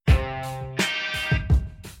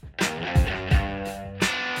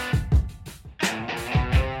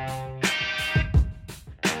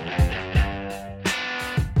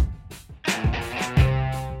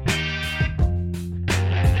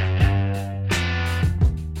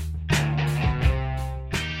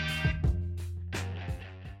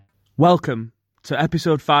Welcome to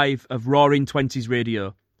episode 5 of Roaring Twenties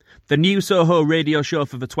Radio, the new Soho radio show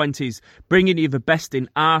for the 20s, bringing you the best in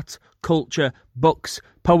art, culture, books,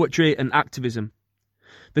 poetry and activism.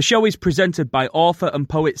 The show is presented by author and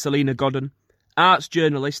poet Selena Godden, arts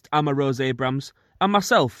journalist Amma Rose Abrams, and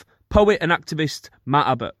myself, poet and activist Matt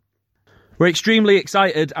Abbott. We're extremely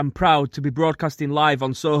excited and proud to be broadcasting live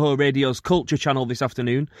on Soho Radio's Culture channel this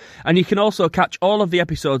afternoon, and you can also catch all of the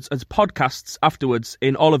episodes as podcasts afterwards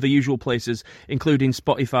in all of the usual places, including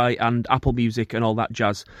Spotify and Apple Music and all that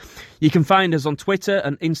jazz. You can find us on Twitter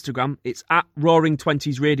and Instagram. It's at Roaring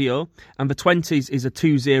Twenties Radio, and the 20s is a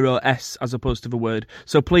 20S as opposed to the word.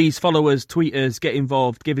 So please follow us, tweet us, get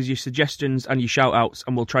involved, give us your suggestions and your shout-outs,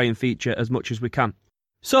 and we'll try and feature as much as we can.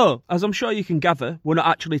 So, as I'm sure you can gather, we're not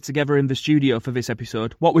actually together in the studio for this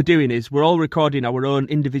episode. What we're doing is we're all recording our own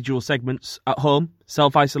individual segments at home,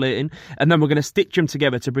 self-isolating, and then we're going to stitch them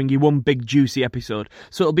together to bring you one big juicy episode.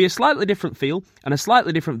 So it'll be a slightly different feel and a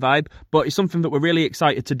slightly different vibe, but it's something that we're really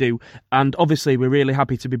excited to do, and obviously we're really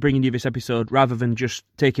happy to be bringing you this episode rather than just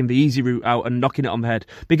taking the easy route out and knocking it on the head.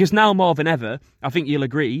 Because now more than ever, I think you'll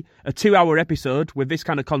agree, a 2-hour episode with this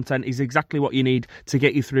kind of content is exactly what you need to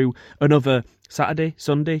get you through another Saturday,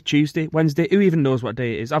 Sunday, Tuesday, Wednesday, who even knows what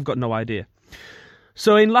day it is? I've got no idea.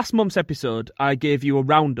 So in last month's episode, I gave you a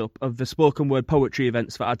roundup of the spoken word poetry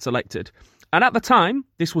events that I'd selected. And at the time,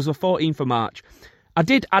 this was the 14th of March, I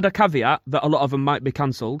did add a caveat that a lot of them might be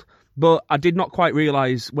cancelled, but I did not quite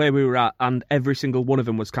realise where we were at and every single one of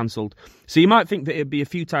them was cancelled. So you might think that it'd be a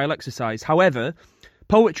futile exercise. However,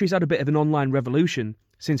 poetry's had a bit of an online revolution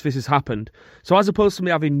since this has happened. So as opposed to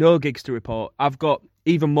me having no gigs to report, I've got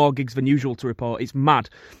even more gigs than usual to report. It's mad.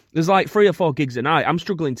 There's like 3 or 4 gigs a night. I'm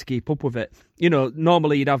struggling to keep up with it. You know,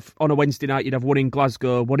 normally you'd have, on a Wednesday night, you'd have one in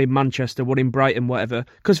Glasgow, one in Manchester, one in Brighton, whatever.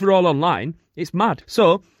 Because they're all online, it's mad.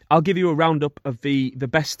 So I'll give you a roundup of the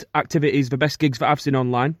best activities, the best gigs that I've seen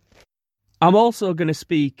online. I'm also going to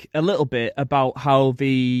speak a little bit about how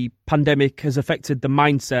the pandemic has affected the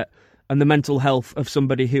mindset and the mental health of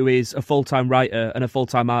somebody who is a full-time writer and a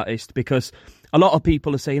full-time artist, because a lot of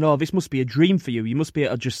people are saying, oh, this must be a dream for you. You must be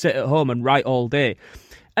able to just sit at home and write all day.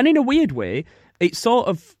 And in a weird way, it's sort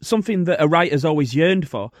of something that a writer's always yearned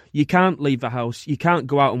for. You can't leave the house, you can't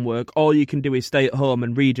go out and work, all you can do is stay at home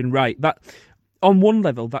and read and write. That, on one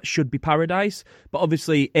level, that should be paradise. But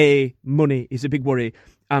obviously, A, money is a big worry,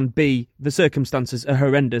 and B, the circumstances are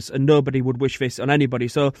horrendous and nobody would wish this on anybody.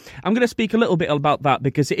 So I'm going to speak a little bit about that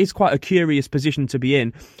because it is quite a curious position to be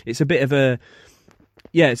in. It's a bit of an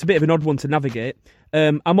odd one to navigate.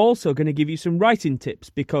 I'm also going to give you some writing tips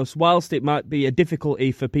because whilst it might be a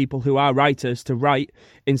difficulty for people who are writers to write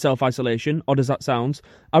in self-isolation, odd as that sounds,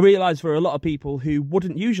 I realise for a lot of people who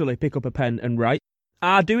wouldn't usually pick up a pen and write,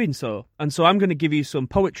 are doing so. And so I'm going to give you some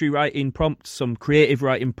poetry writing prompts, some creative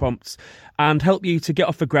writing prompts, and help you to get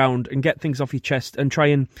off the ground and get things off your chest and try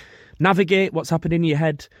and navigate what's happening in your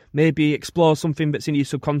head, maybe explore something that's in your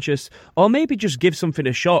subconscious, or maybe just give something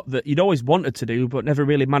a shot that you'd always wanted to do but never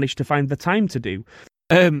really managed to find the time to do.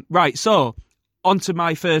 Right, so on to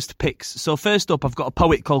my first picks. So first up, I've got a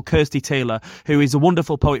poet called Kirsty Taylor, who is a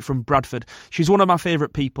wonderful poet from Bradford. She's one of my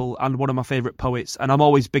favourite people and one of my favourite poets, and I'm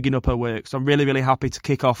always bigging up her work. So I'm really, really happy to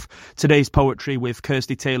kick off today's poetry with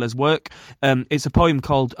Kirsty Taylor's work. It's a poem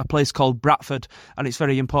called A Place Called Bradford, and it's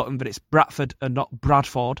very important that it's Bradford and not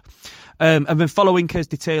Bradford. And then following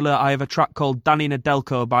Kirsty Taylor, I have a track called Danny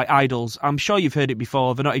Nedelko by Idols. I'm sure you've heard it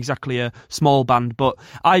before. They're not exactly a small band, but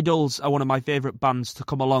Idols are one of my favourite bands to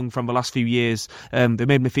come along from the last few years. They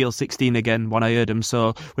made me feel 16 again when I heard them.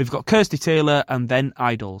 So we've got Kirsty Taylor and then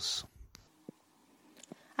Idols.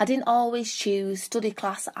 I didn't always choose study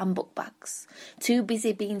class and book bags. Too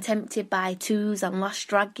busy being tempted by twos and last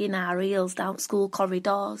dragging our heels down school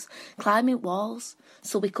corridors, climbing walls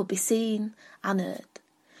so we could be seen and heard.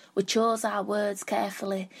 We chose our words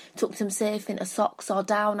carefully, tucked them safe into socks or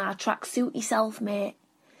down our track. Suit yourself, mate,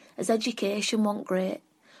 as education wasn't great.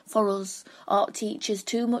 For us, art teachers,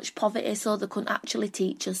 too much poverty so they couldn't actually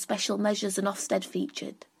teach us. Special measures and Ofsted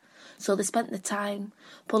featured. So they spent the time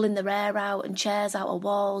pulling their hair out and chairs out of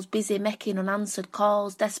walls, busy making unanswered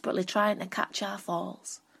calls, desperately trying to catch our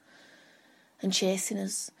falls. And chasing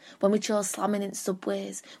us when we chose slamming in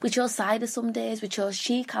subways. We chose cider some days, we chose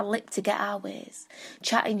cheek and lip to get our ways.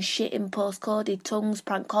 Chatting shit in post-coded tongues,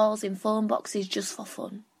 prank calls in phone boxes just for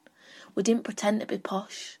fun. We didn't pretend to be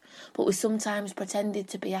posh, but we sometimes pretended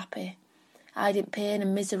to be happy. Hiding pain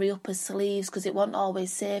and misery up as sleeves, 'cause it wasn't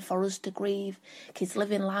always safe for us to grieve. Kids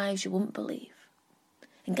living lives you wouldn't believe.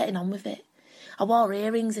 And getting on with it. I wore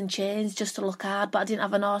earrings and chains just to look hard, but I didn't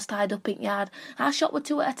have an horse tied up in yard. I shot with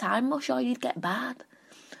 2 at a time, mush, or you'd get bad.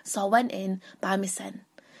 So I went in by myself.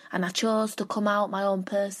 and I chose to come out my own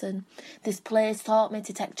person. This place taught me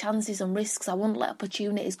to take chances and risks. I wouldn't let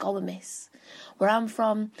opportunities go amiss. Where I'm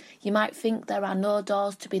from, you might think there are no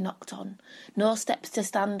doors to be knocked on, no steps to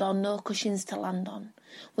stand on, no cushions to land on.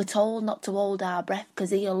 We're told not to hold our breath, 'cause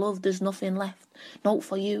here, love, there's nothing left. Not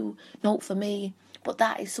for you, not for me, but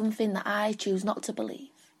that is something that I choose not to believe.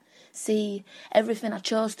 See, everything I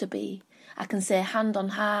chose to be, I can say hand on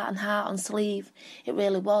heart and heart on sleeve, it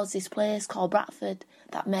really was this place called Bradford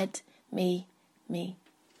that made me, me.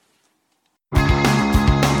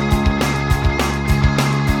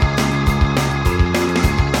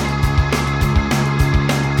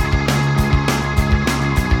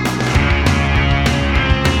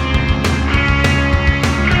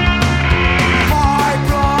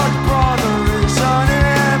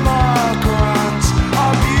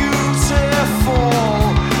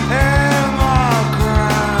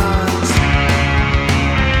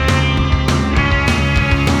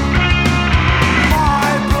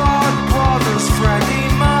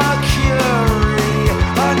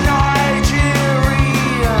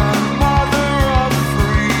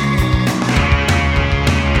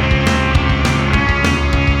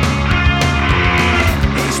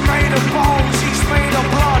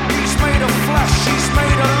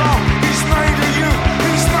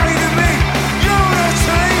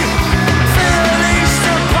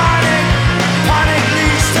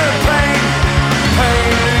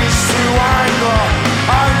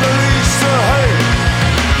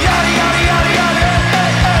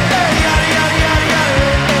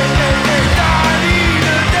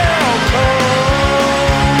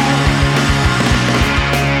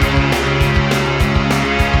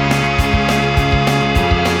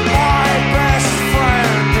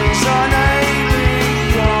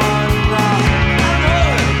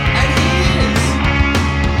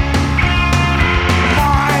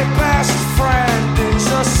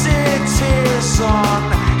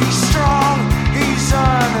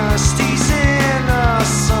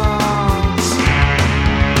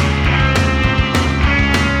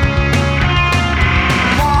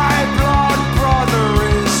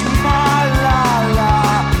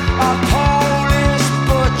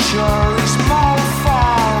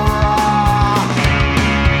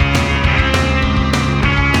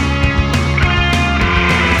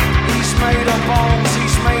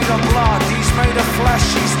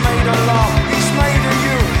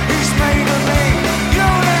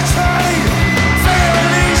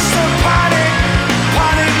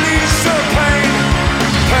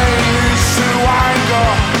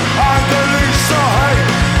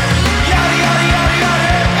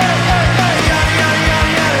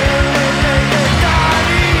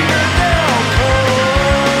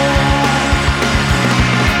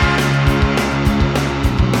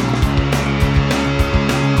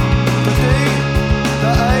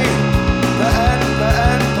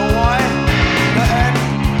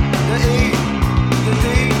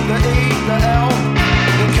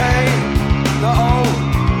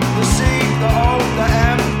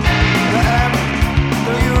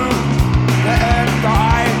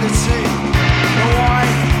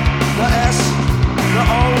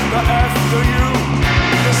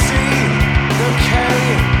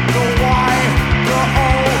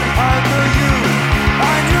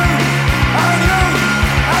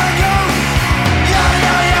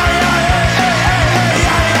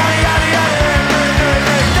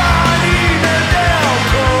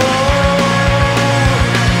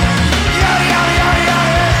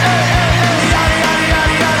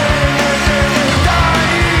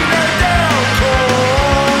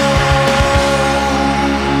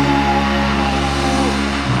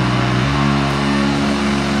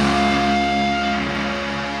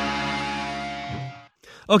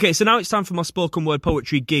 Okay, so now it's time for my spoken word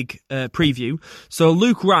poetry gig preview. So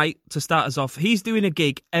Luke Wright, to start us off, he's doing a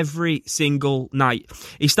gig every single night.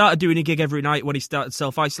 He started doing a gig every night when he started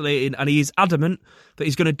self-isolating, and he is adamant that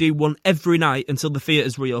he's going to do one every night until the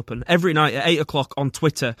theatres reopen. Every night at 8 o'clock on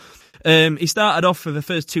Twitter. He started off for the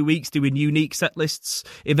first 2 weeks doing unique set lists.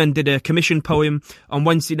 He then did a commissioned poem. On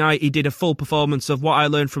Wednesday night, he did a full performance of What I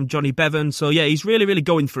Learned from Johnny Bevan. So yeah, he's really, really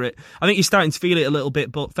going for it. I think he's starting to feel it a little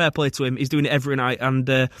bit, but fair play to him. He's doing it every night. And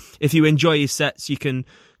if you enjoy his sets, you can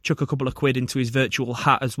chuck a couple of quid into his virtual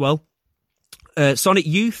hat as well. Sonic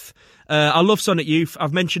Youth. I love Sonic Youth.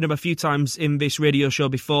 I've mentioned them a few times in this radio show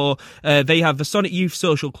before. They have the Sonic Youth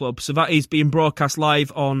Social Club, so that is being broadcast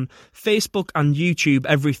live on Facebook and YouTube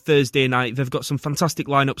every Thursday night. They've got some fantastic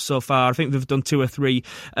lineups so far. I think they've done 2 or 3,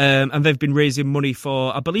 and they've been raising money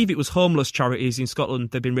for, I believe it was homeless charities in Scotland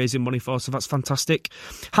they've been raising money for, so that's fantastic.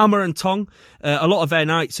 Hammer and Tong, a lot of their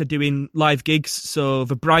nights are doing live gigs, so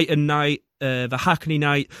the Brighton night, the Hackney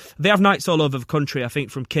night. They have nights all over the country, I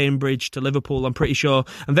think from Cambridge to Liverpool, I'm pretty sure.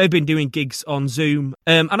 And they've been doing gigs on Zoom.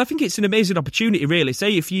 And I think it's an amazing opportunity, really.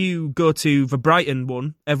 Say if you go to the Brighton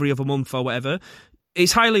one every other month or whatever,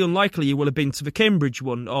 it's highly unlikely you will have been to the Cambridge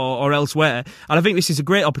one or elsewhere. And I think this is a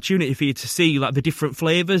great opportunity for you to see like the different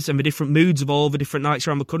flavours and the different moods of all the different nights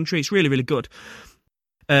around the country. It's really, really good.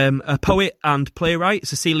 A poet and playwright,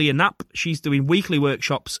 Cecilia Knapp, she's doing weekly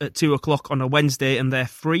workshops at 2:00 on a Wednesday, and they're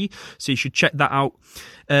free, so you should check that out.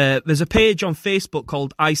 There's a page on Facebook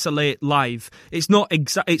called Isolate Live. It's not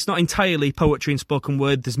entirely poetry and spoken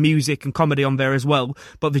word. There's music and comedy on there as well,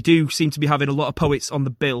 but they do seem to be having a lot of poets on the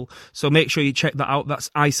bill, so make sure you check that out. That's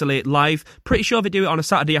Isolate Live. Pretty sure they do it on a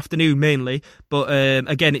Saturday afternoon mainly, but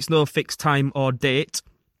again, it's no fixed time or date.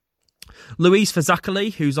 Louise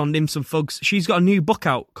Fazakerley, who's on Nymphs and Fugs, she's got a new book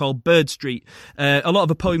out called Bird Street. A lot of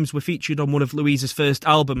her poems were featured on one of Louise's first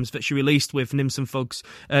albums that she released with Nymphs and Fugs.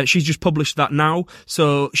 She's just published that now,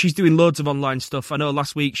 so she's doing loads of online stuff. I know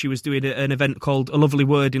last week she was doing an event called A Lovely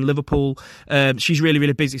Word in Liverpool. She's really,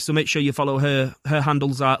 really busy, so make sure you follow her. Her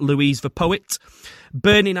handles are Louise the Poet.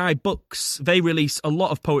 Burning Eye Books, they release a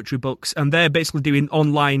lot of poetry books, and they're basically doing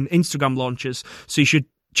online Instagram launches, so you should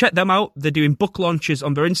check them out. They're doing book launches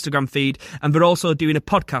on their Instagram feed, and they're also doing a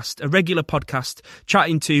regular podcast,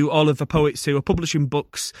 chatting to all of the poets who are publishing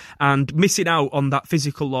books and missing out on that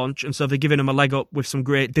physical launch, and so they're giving them a leg up with some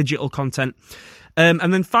great digital content.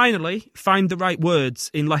 And then finally, Find the Right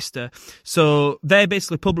Words in Leicester. So they're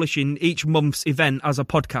basically publishing each month's event as a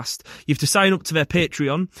podcast. You have to sign up to their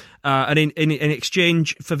Patreon, and in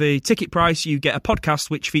exchange for the ticket price, you get a podcast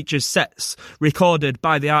which features sets recorded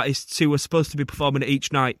by the artists who are supposed to be performing it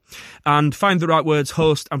each night. And Find the Right Words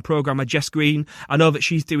host and programmer Jess Green, I know that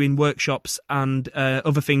she's doing workshops and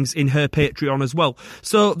other things in her Patreon as well.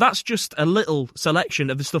 So that's just a little selection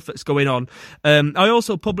of the stuff that's going on. I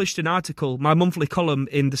also published an article, my monthly column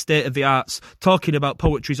in the State of the Arts, talking about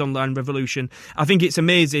poetry's online revolution. I think it's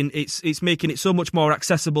amazing. It's making it so much more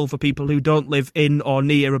accessible for people who don't live in or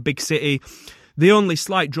near a big city. The only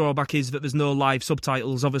slight drawback is that there's no live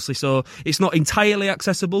subtitles, obviously, so it's not entirely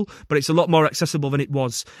accessible, but it's a lot more accessible than it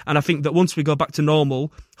was. And I think that once we go back to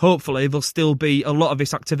normal, hopefully there'll still be a lot of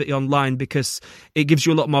this activity online, because it gives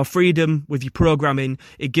you a lot more freedom with your programming.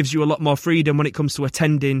 It gives you a lot more freedom when it comes to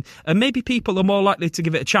attending, and maybe people are more likely to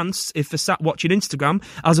give it a chance if they're sat watching Instagram,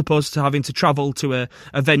 as opposed to having to travel to a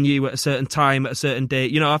venue at a certain time, at a certain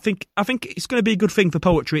date. You know, I think it's going to be a good thing for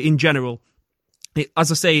poetry in general.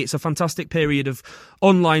 As I say, it's a fantastic period of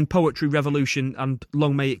online poetry revolution, and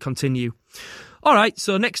long may it continue. All right,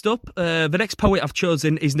 so next up, the next poet I've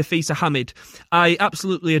chosen is Nafisa Hamid. I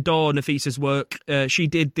absolutely adore Nafisa's work. She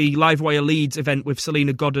did the Livewire Leeds event with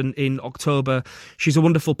Selena Godden in October. She's a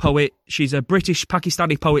wonderful poet. She's a British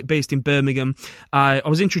Pakistani poet based in Birmingham. I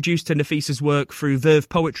was introduced to Nafisa's work through Verve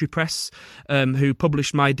Poetry Press, who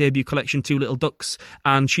published my debut collection, Two Little Ducks,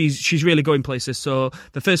 and she's really going places. So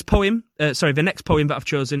the next poem that I've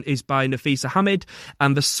chosen is by Nafisa Hamid,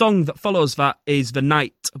 and the song that follows that is The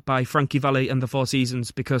Night by Frankie Valli and the Four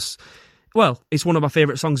Seasons, because, well, it's one of my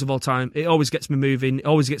favourite songs of all time. It always gets me moving, it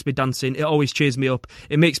always gets me dancing, it always cheers me up.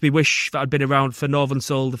 It makes me wish that I'd been around for Northern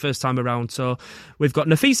Soul the first time around. So we've got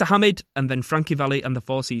Nafisa Hamid and then Frankie Valli and the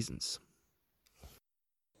Four Seasons.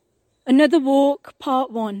 Another Walk,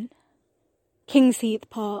 Part 1, Kingsheath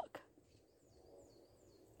Park.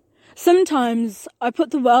 Sometimes I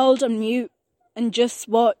put the world on mute and just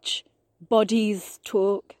watch bodies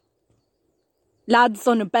talk. Lads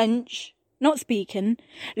on a bench, not speaking,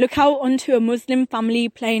 look out onto a Muslim family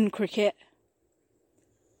playing cricket.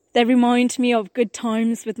 They remind me of good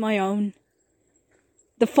times with my own.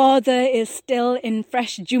 The father is still in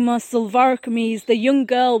fresh Juma Salwar kameez. The young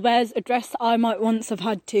girl wears a dress I might once have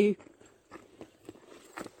had too.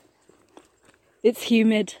 It's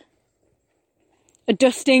humid. A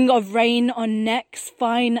dusting of rain on necks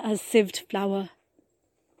fine as sieved flour.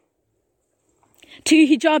 Two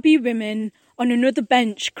hijabi women on another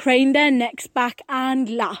bench crane their necks back and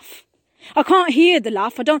laugh. I can't hear the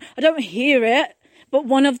laugh, I don't hear it, but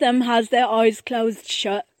one of them has their eyes closed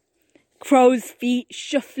shut. Crow's feet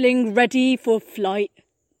shuffling ready for flight.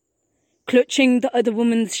 Clutching the other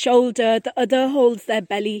woman's shoulder, the other holds their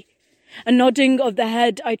belly. A nodding of the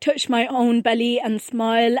head, I touch my own belly and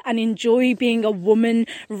smile and enjoy being a woman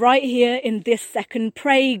right here in this second.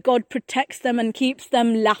 Pray God protects them and keeps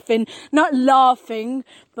them laughing. Not laughing,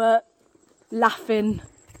 but laughing.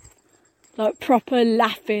 Like proper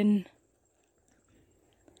laughing.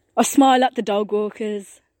 I smile at the dog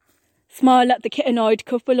walkers. Smile at the kitten-eyed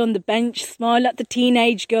couple on the bench. Smile at the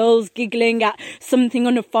teenage girls giggling at something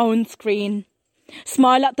on a phone screen.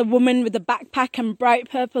 Smile at the woman with the backpack and bright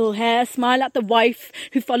purple hair. Smile at the wife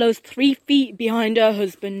who follows 3 feet behind her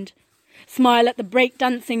husband. Smile at the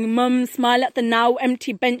breakdancing mum. Smile at the now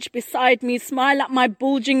empty bench beside me. Smile at my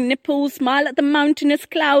bulging nipples. Smile at the mountainous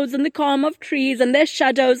clouds and the calm of trees and their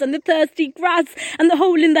shadows and the thirsty grass and the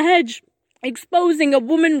hole in the hedge, exposing a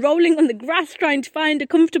woman rolling on the grass trying to find a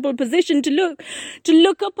comfortable position to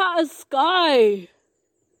look up at a sky.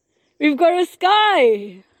 We've got a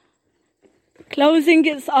sky closing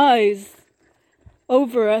its eyes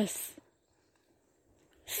over us,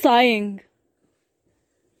 sighing,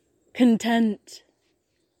 content.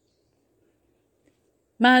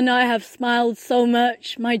 Man, I have smiled so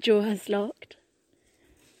much, my jaw has locked.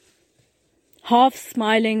 Half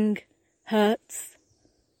smiling hurts.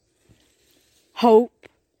 Hope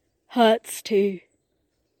hurts too.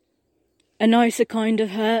 A nicer kind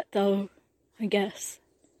of hurt, though, I guess.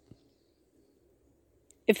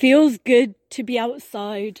 It feels good to be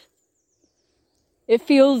outside. It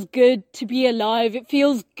feels good to be alive. It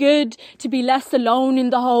feels good to be less alone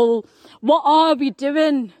in the whole, what are we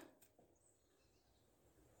doing?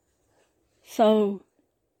 So,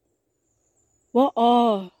 what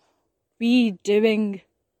are we doing?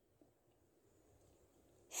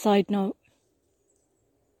 Side note.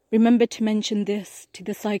 Remember to mention this to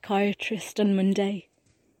the psychiatrist on Monday.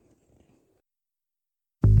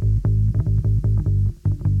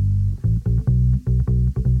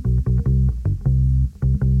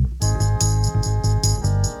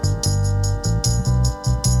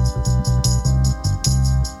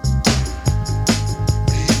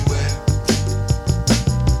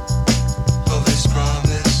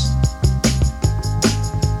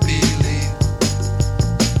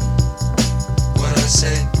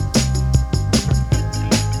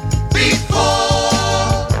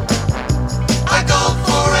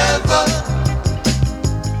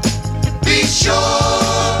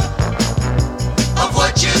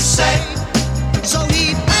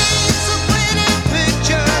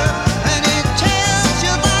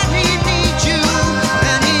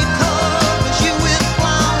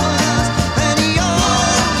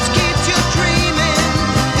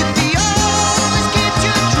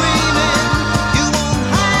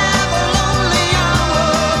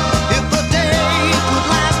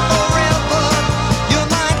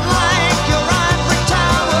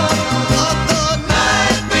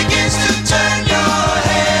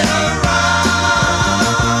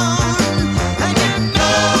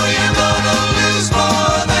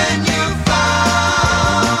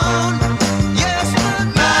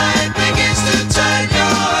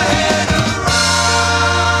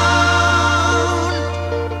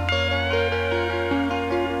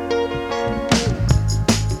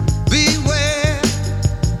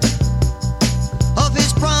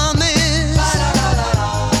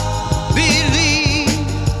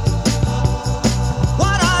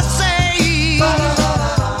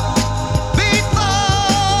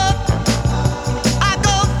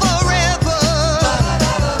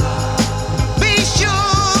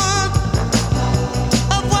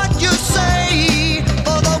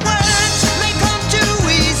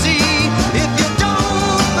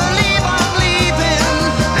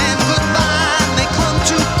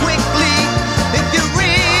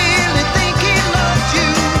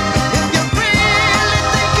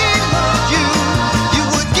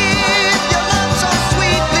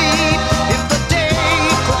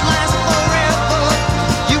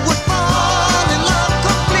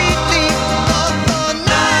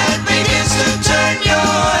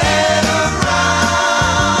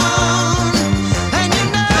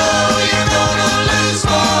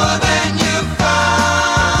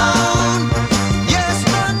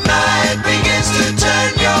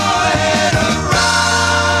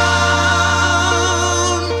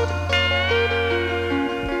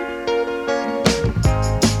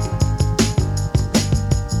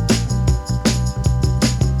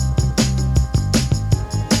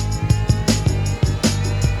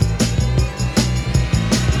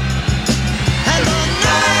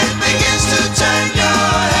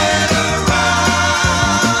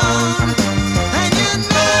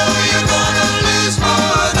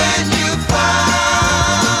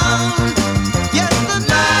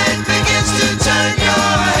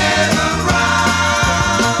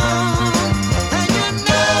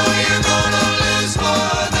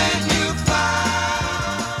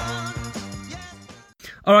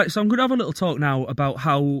 All right, so I'm going to have a little talk now about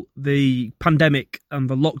how the pandemic and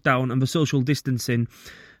the lockdown and the social distancing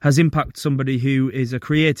has impacted somebody who is a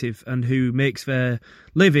creative and who makes their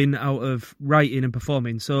living out of writing and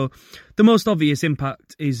performing. So the most obvious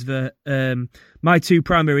impact is that my two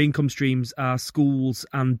primary income streams are schools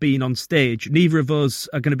and being on stage. Neither of those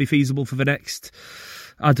are going to be feasible for the next,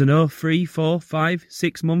 3, 4, 5,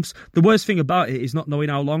 6 months. The worst thing about it is not knowing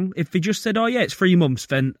how long. If they just said, oh yeah, it's 3 months,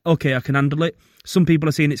 then okay, I can handle it. Some people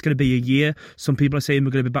are saying it's going to be a year. Some people are saying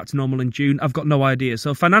we're going to be back to normal in June. I've got no idea.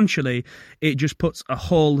 So financially, it just puts a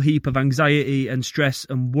whole heap of anxiety and stress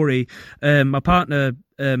and worry. My partner,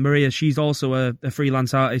 Maria, she's also a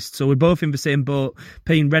freelance artist. So we're both in the same boat,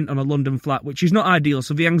 paying rent on a London flat, which is not ideal.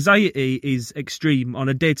 So the anxiety is extreme on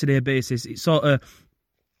a day-to-day basis. It sort of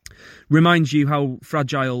reminds you how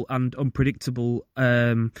fragile and unpredictable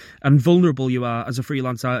and vulnerable you are as a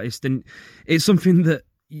freelance artist. And it's something that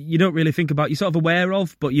you don't really think about. You're sort of aware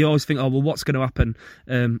of, but you always think, oh, well, what's going to happen?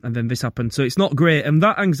 And then this happened. So it's not great. And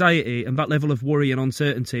that anxiety and that level of worry and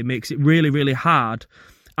uncertainty makes it really, really hard,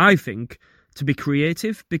 I think, to be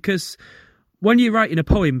creative. Because when you're writing a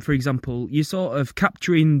poem, for example, you're sort of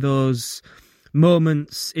capturing those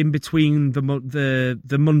moments in between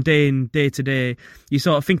the mundane day-to-day. You're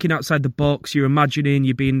sort of thinking outside the box, you're imagining,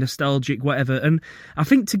 you're being nostalgic, whatever. And I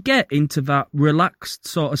think to get into that relaxed,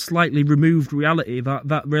 sort of slightly removed reality,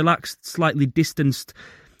 that relaxed, slightly distanced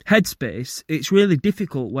headspace, it's really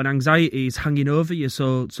difficult when anxiety is hanging over you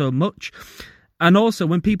so much. And also,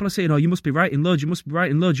 when people are saying, oh, you must be writing loads, you must be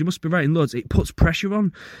writing loads, you must be writing loads, it puts pressure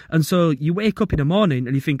on. And so you wake up in the morning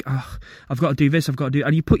and you think, oh, I've got to do this, I've got to do...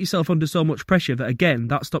 And you put yourself under so much pressure that, again,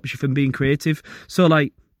 that stops you from being creative. So,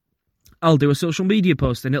 like, I'll do a social media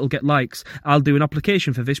post and it'll get likes. I'll do an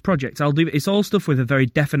application for this project. It's all stuff with a very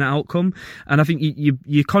definite outcome. And I think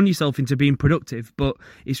you con yourself into being productive, but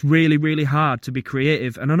it's really, really hard to be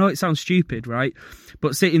creative. And I know it sounds stupid, right?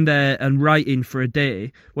 But sitting there and writing for a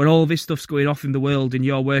day when all this stuff's going off in the world and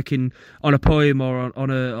you're working on a poem or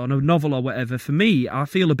on a novel or whatever, for me, I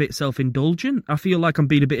feel a bit self-indulgent. I feel like I'm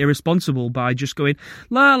being a bit irresponsible by just going,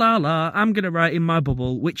 la, la, la, I'm going to write in my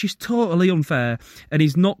bubble, which is totally unfair and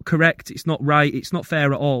is not correct. It's not right. It's not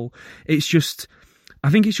fair at all. It's just, I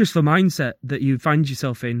think it's just the mindset that you find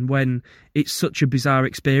yourself in when it's such a bizarre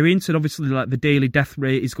experience. And obviously, like, the daily death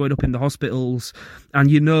rate is going up in the hospitals,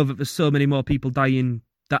 and you know that there's so many more people dying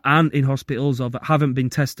that aren't in hospitals or that haven't been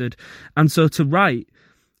tested. And so to write,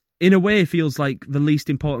 in a way, feels like the least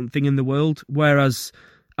important thing in the world. Whereas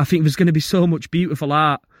I think there's going to be so much beautiful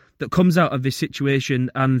art that comes out of this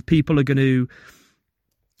situation, and people are going to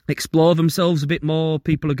explore themselves a bit more.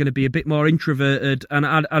 People are going to be a bit more introverted, and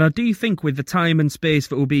I do think with the time and space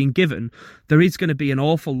that we're being given, there is going to be an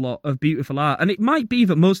awful lot of beautiful art. And it might be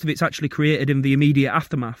that most of it's actually created in the immediate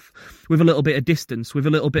aftermath, with a little bit of distance, with a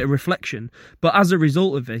little bit of reflection. But as a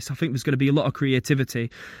result of this, I think there's going to be a lot of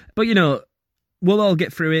creativity. But, you know, we'll all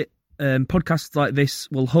get through it. Podcasts like this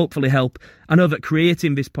will hopefully help. I know that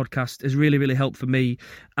creating this podcast has really, really helped for me,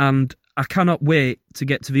 and I cannot wait to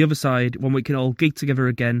get to the other side when we can all gig together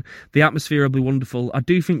again. The atmosphere will be wonderful. I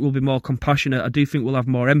do think we'll be more compassionate. I do think we'll have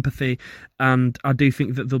more empathy, and I do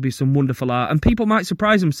think that there'll be some wonderful art, and people might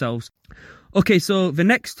surprise themselves. Okay, so the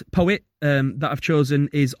next poet that I've chosen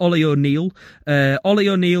is Ollie O'Neill. Ollie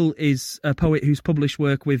O'Neill is a poet who's published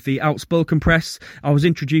work with the Outspoken Press. I was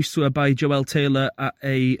introduced to her by Joelle Taylor at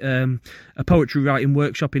a poetry writing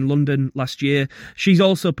workshop in London last year. She's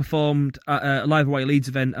also performed at a Live Away Leeds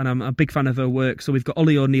event, and I'm a big fan of her work. So we've got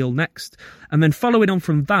Ollie O'Neill next. And then following on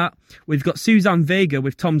from that, we've got Suzanne Vega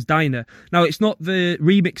with Tom's Diner. Now, it's not the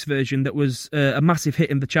remix version that was a massive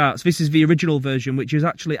hit in the charts. This is the original version, which is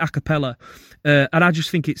actually a cappella. And I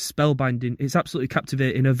just think it's spellbinding. It's absolutely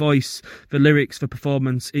captivating. Her voice, the lyrics, the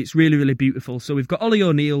performance. It's really, really beautiful. So we've got Ollie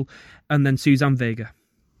O'Neill and then Suzanne Vega.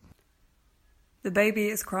 The baby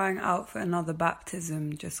is crying out for another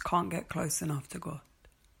baptism, just can't get close enough to God.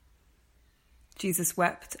 Jesus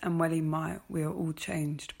wept, and well he might. We are all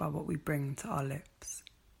changed by what we bring to our lips.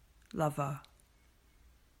 Lover,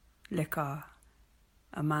 liquor,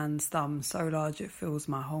 a man's thumb so large it fills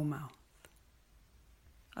my whole mouth.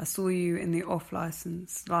 I saw you in the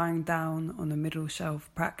off-licence, lying down on the middle shelf,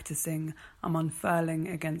 practising. I'm unfurling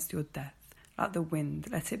against your death, like the wind,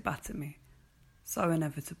 let it batter me. So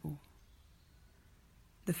inevitable.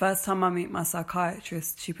 The first time I meet my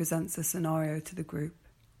psychiatrist, she presents a scenario to the group.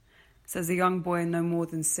 Says a young boy no more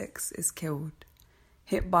than 6 is killed,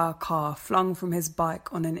 hit by a car, flung from his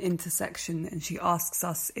bike on an intersection, and she asks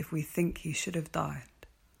us if we think he should have died.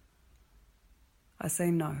 I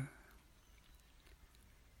say no.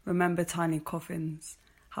 Remember tiny coffins,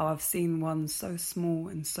 how I've seen one so small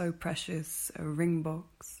and so precious, a ring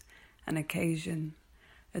box, an occasion,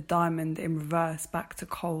 a diamond in reverse back to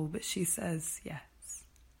coal, but she says yes.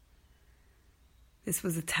 This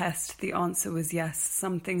was a test. The answer was yes.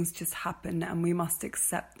 Some things just happen and we must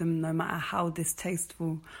accept them no matter how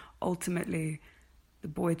distasteful. Ultimately, the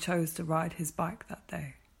boy chose to ride his bike that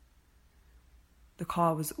day. The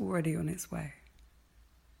car was already on its way.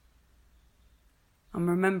 I'm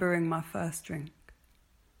remembering my first drink.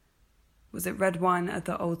 Was it red wine at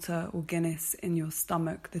the altar or Guinness in your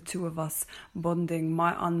stomach, the two of us bonding,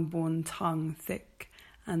 my unborn tongue thick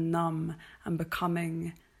and numb and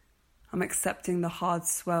becoming? I'm accepting the hard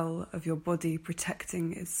swell of your body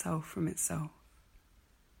protecting itself from itself.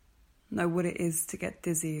 Know what it is to get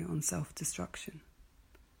dizzy on self-destruction.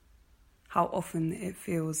 How often it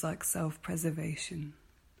feels like self-preservation.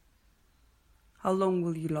 How long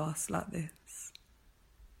will you last like this?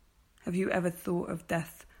 Have you ever thought of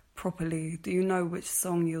death properly? Do you know which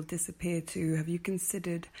song you'll disappear to? Have you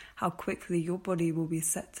considered how quickly your body will be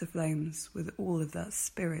set to flames with all of that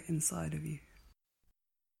spirit inside of you?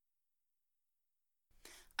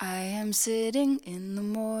 I am sitting in the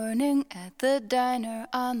morning at the diner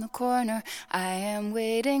on the corner. I am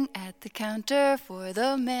waiting at the counter for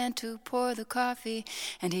the man to pour the coffee,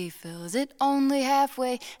 and he fills it only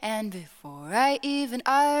halfway, and before I even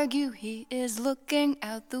argue, he is looking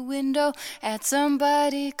out the window at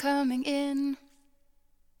somebody coming in.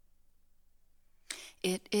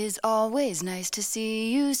 It is always nice to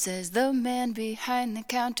see you, says the man behind the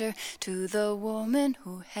counter to the woman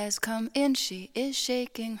who has come in. She is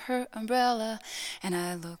shaking her umbrella, and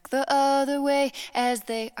I look the other way as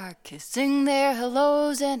they are kissing their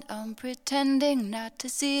hellos, and I'm pretending not to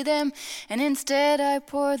see them, and instead I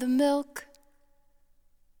pour the milk.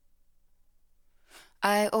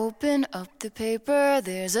 I open up the paper,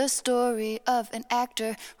 there's a story of an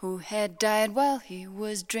actor who had died while he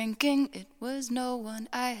was drinking. It was no one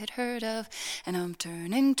I had heard of, and I'm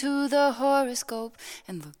turning to the horoscope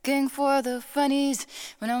and looking for the funnies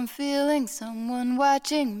when I'm feeling someone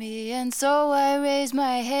watching me, and so I raise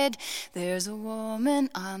my head. There's a woman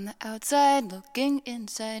on the outside looking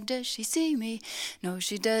inside. Does she see me? No,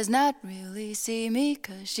 she does not really see me,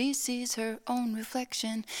 'cause she sees her own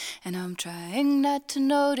reflection, and I'm trying not to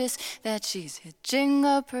notice that she's hitching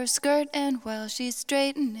up her skirt, and while she's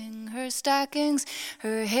straightening her stockings,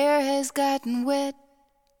 her hair has gotten wet.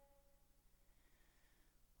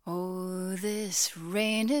 Oh, this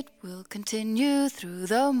rain, it will continue through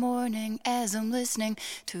the morning as I'm listening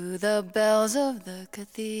to the bells of the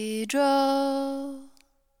cathedral.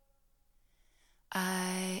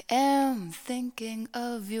 I am thinking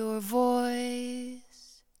of your voice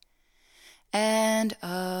and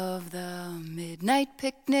of the midnight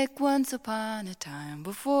picnic once upon a time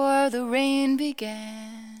before the rain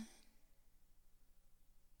began.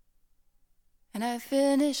 And I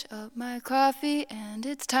finish up my coffee and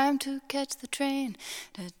it's time to catch the train.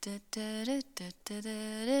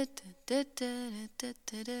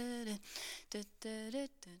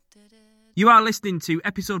 You are listening to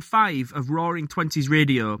episode 5 of Roaring Twenties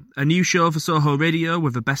Radio, a new show for Soho Radio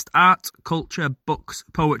with the best art, culture, books,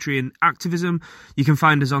 poetry and activism. You can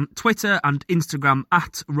find us on Twitter and Instagram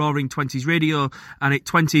at Roaring Twenties Radio, and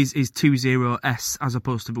 20s is 20s as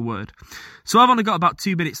opposed to the word. So I've only got about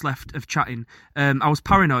 2 minutes left of chatting. I was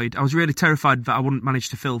paranoid. I was really terrified that I wouldn't manage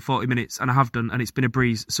to fill 40 minutes, and I have done, and it's been a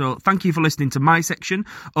breeze. So thank you for listening to my section.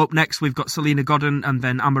 Up next, we've got Selena Godden, and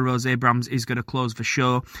then Amber Rose Abrams is going to close the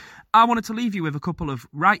show. I wanted to leave you with a couple of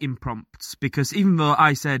writing prompts, because even though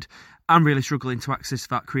I said I'm really struggling to access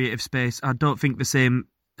that creative space, I don't think the same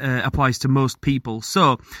applies to most people.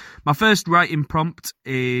 So my first writing prompt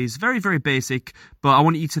is very, very basic, but I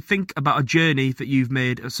want you to think about a journey that you've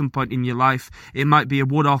made at some point in your life. It might be a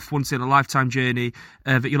one-off, once-in-a-lifetime journey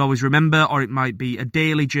that you'll always remember, or it might be a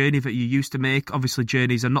daily journey that you used to make. Obviously,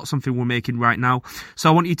 journeys are not something we're making right now. So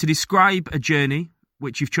I want you to describe a journey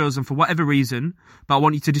which you've chosen for whatever reason, but I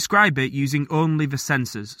want you to describe it using only the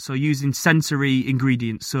senses, so using sensory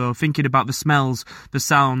ingredients, so thinking about the smells, the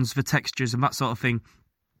sounds, the textures and that sort of thing.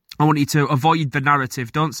 I want you to avoid the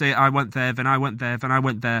narrative. Don't say, I went there, then I went there, then I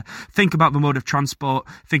went there. Think about the mode of transport.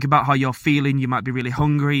 Think about how you're feeling. You might be really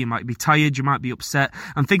hungry. You might be tired. You might be upset.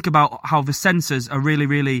 And think about how the senses are really,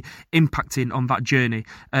 really impacting on that journey,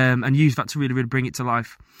 and use that to really, really bring it to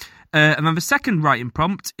life. And then the second writing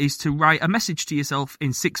prompt is to write a message to yourself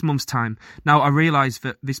in 6 months' time. Now, I realise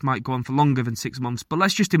that this might go on for longer than 6 months, but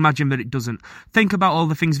let's just imagine that it doesn't. Think about all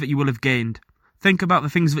the things that you will have gained. Think about the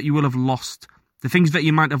things that you will have lost. The things that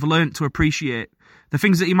you might have learnt to appreciate. The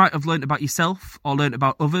things that you might have learnt about yourself or learnt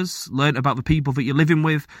about others, learnt about the people that you're living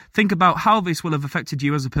with. Think about how this will have affected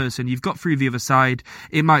you as a person. You've got through the other side.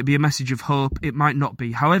 It might be a message of hope. It might not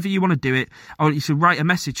be. However you want to do it, I want you to write a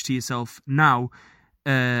message to yourself now.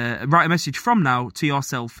 Write a message from now to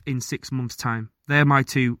yourself in 6 months' time. They're my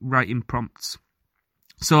 2 writing prompts.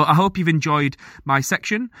 So I hope you've enjoyed my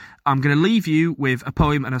section. I'm going to leave you with a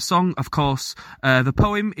poem and a song, of course. The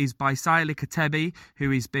poem is by Saile Katebe,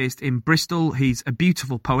 who is based in Bristol. He's a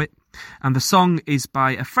beautiful poet. And the song is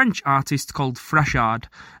by a French artist called Frechard.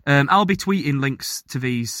 I'll be tweeting links to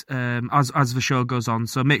these as the show goes on,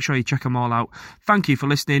 so make sure you check them all out. Thank you for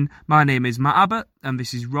listening. My name is Matt Abbott, and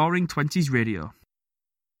this is Roaring Twenties Radio.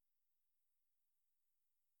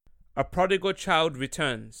 A prodigal child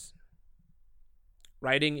returns,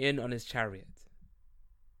 riding in on his chariot,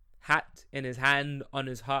 hat in his hand on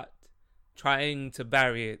his heart, trying to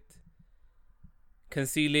bury it,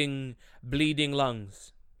 concealing bleeding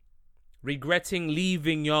lungs, regretting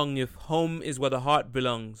leaving young if home is where the heart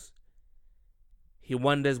belongs. He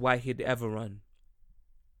wonders why he'd ever run.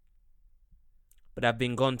 But I've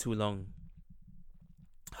been gone too long.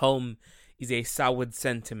 Home is a soured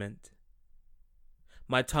sentiment.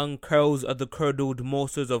 My tongue curls at the curdled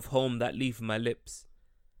morsels of home that leave my lips.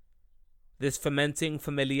 This fermenting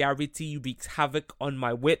familiarity wreaks havoc on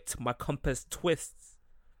my wit, my compass twists,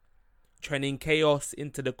 turning chaos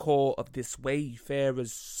into the core of this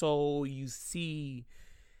wayfarer's soul. You see,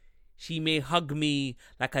 she may hug me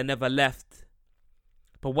like I never left,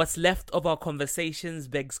 but what's left of our conversations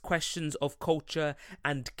begs questions of culture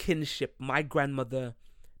and kinship. My grandmother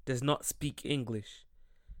does not speak English,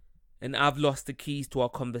 and I've lost the keys to our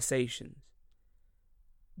conversations.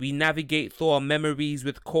 We navigate through our memories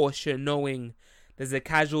with caution, knowing there's a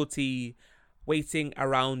casualty waiting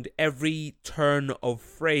around every turn of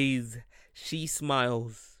phrase. She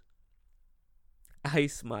smiles. I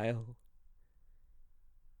smile.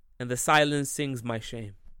 And the silence sings my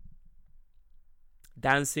shame.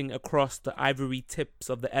 Dancing across the ivory tips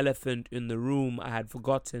of the elephant in the room I had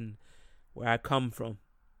forgotten where I come from.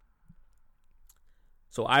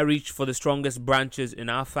 So I reach for the strongest branches in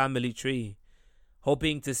our family tree,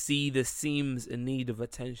 hoping to see the seams in need of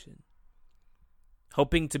attention.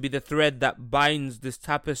 Hoping to be the thread that binds this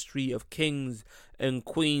tapestry of kings and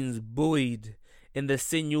queens buoyed in the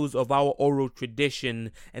sinews of our oral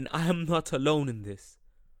tradition. And I am not alone in this.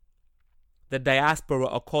 The diaspora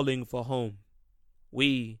are calling for home.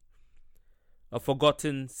 We are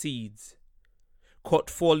forgotten seeds, caught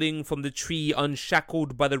falling from the tree,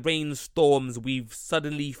 unshackled by the rainstorms we've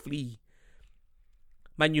suddenly flee.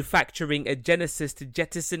 Manufacturing a genesis to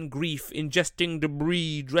jettison grief, ingesting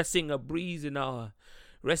debris, dressing a breeze in our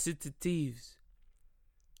recitatives.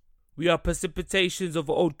 We are precipitations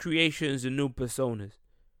of old creations and new personas.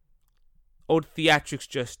 Old theatrics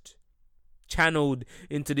just channeled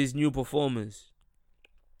into these new performers.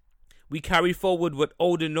 We carry forward what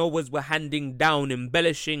older Noahs were handing down,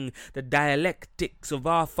 embellishing the dialectics of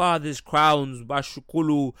our fathers' crowns.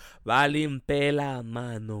 Bashukulu valimpela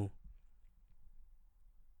mano.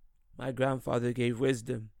 My grandfather gave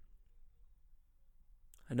wisdom.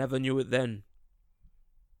 I never knew it then,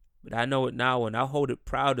 but I know it now, and I'll hold it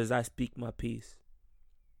proud as I speak my piece.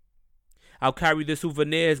 I'll carry the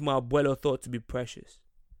souvenirs my abuelo thought to be precious.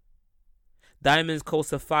 Diamonds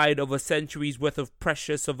calcified over centuries worth of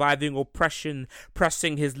pressure, surviving oppression,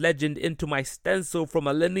 pressing his legend into my stencil from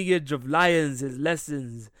a lineage of lions, his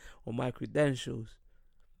lessons or my credentials.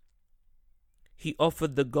 He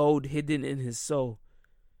offered the gold hidden in his soul.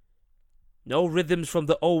 No rhythms from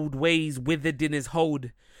the old ways withered in his hold,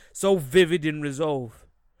 so vivid in resolve,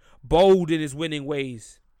 bold in his winning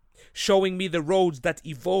ways, showing me the roads that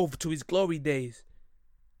evolved to his glory days.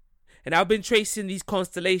 And I've been tracing these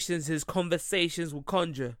constellations his conversations will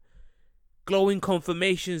conjure, glowing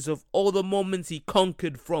confirmations of all the moments he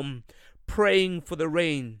conquered, from praying for the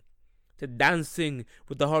rain to dancing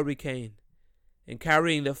with the hurricane, and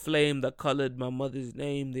carrying the flame that colored my mother's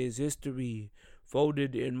name. There's history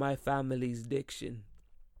folded in my family's diction.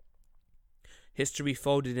 History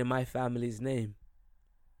folded in my family's name.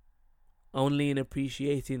 Only in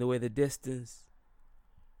appreciating the way the distance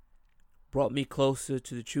brought me closer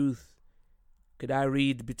to the truth could I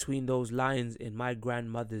read between those lines in my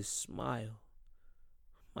grandmother's smile.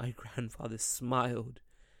 My grandfather smiled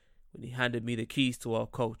when he handed me the keys to our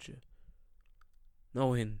culture,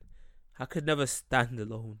 knowing I could never stand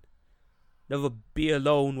alone, never be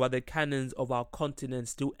alone while the cannons of our continent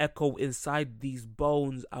still echo inside these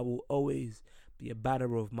bones. I will always be a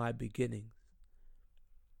banner of my beginnings,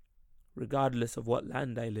 regardless of what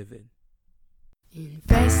land I live in.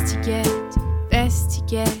 Investigate,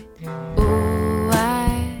 investigate, oh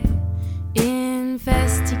I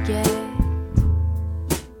investigate.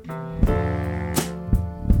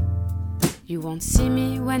 You won't see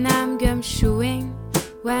me when I'm gumshoeing.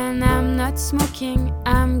 When I'm not smoking,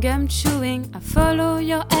 I'm gum chewing. I follow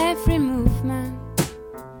your every movement.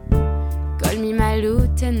 Call me my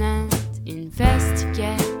lieutenant.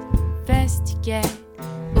 Investigate, investigate.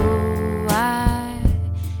 Oh, I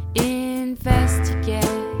investigate.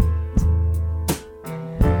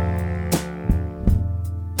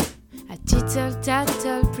 I tittle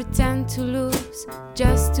tattle, pretend to lose,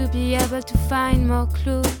 just to be able to find more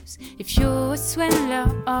clues. If you're a swindler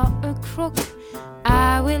or a crook,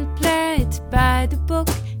 I will play it by the book.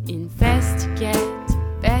 Investigate,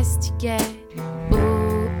 investigate.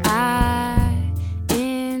 Oh, I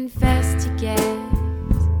investigate.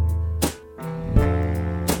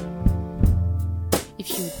 If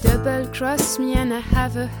you double cross me and I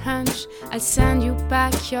have a hunch, I'll send you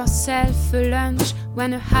back yourself a lunch.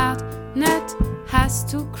 When a hard nut has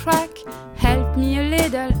to crack, help me a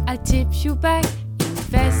little, I'll tip you back.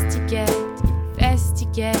 Investigate,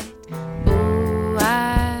 investigate. Oh,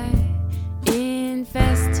 I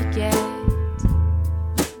investigate.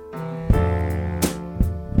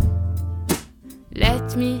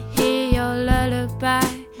 Let me hear your lullaby,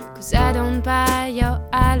 'cause I don't buy your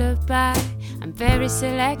alibi. I'm very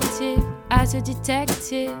selective as a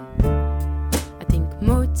detective. I think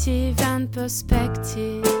motive and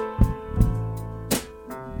perspective.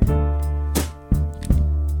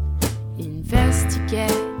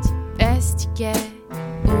 Investigate, investigate.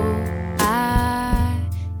 Oh, I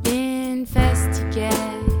investigate.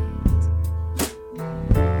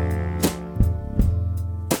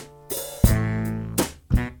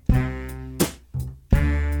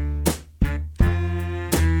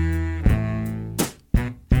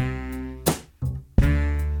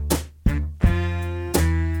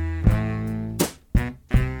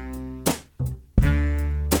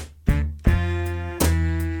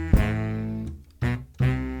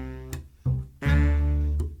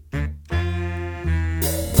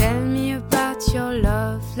 Tell me about your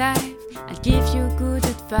love life, I'll give you good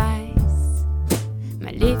advice.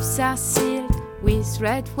 My lips are sealed with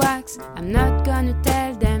red wax, I'm not gonna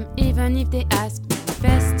tell them even if they ask.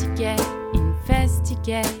 Investigate,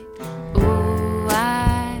 investigate. Oh,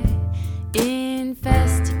 I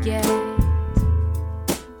investigate.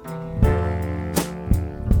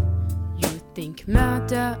 You think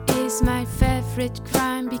murder is my favorite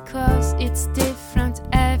crime because it's different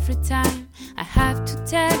every time. I have to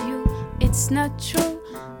tell you, it's not true.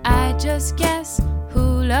 I just guess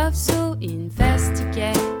who loves who.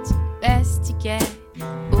 Investigate, investigate.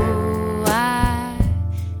 Oh, I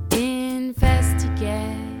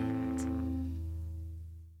investigate.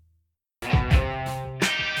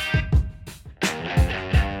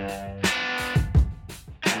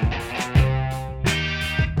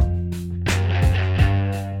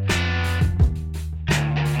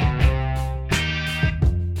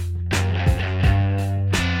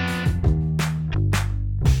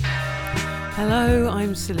 Hello,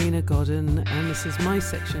 I'm Selena Godden, and this is my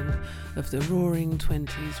section of the Roaring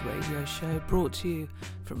Twenties radio show, brought to you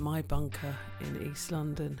from my bunker in East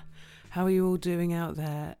London. How are you all doing out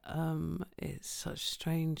there? It's such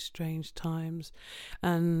strange times,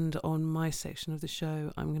 and on my section of the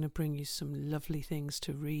show, I'm going to bring you some lovely things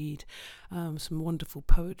to read, some wonderful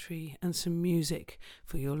poetry, and some music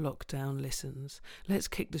for your lockdown listens. Let's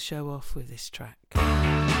kick the show off with this track.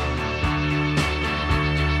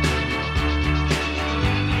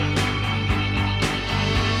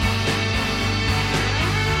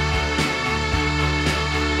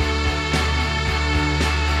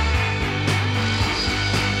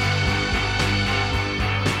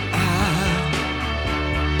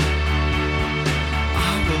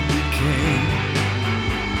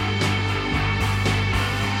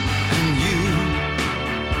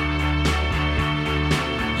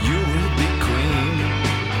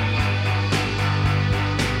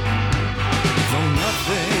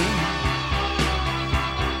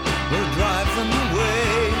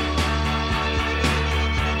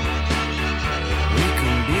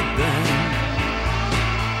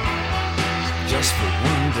 Just for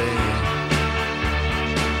one day,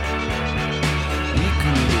 we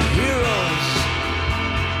can be heroes.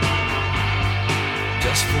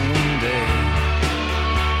 Just for one day,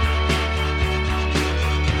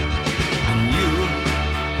 and you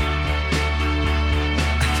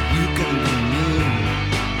can be me,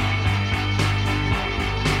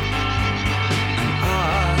 and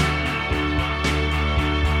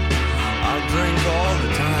I'll drink all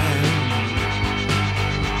the time.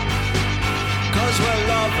 'Cause we're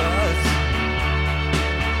lovers,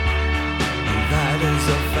 and that is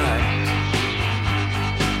a fact.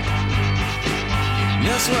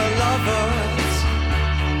 Yes, we're lovers,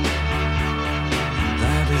 and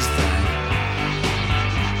that is that.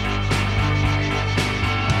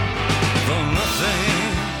 Though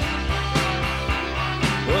nothing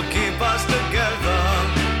will keep us together,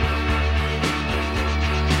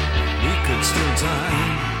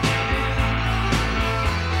 time,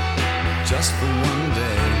 just for one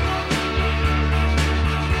day.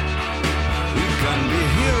 We can be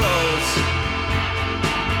heroes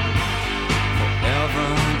forever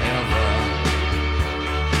and ever.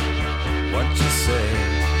 What you say?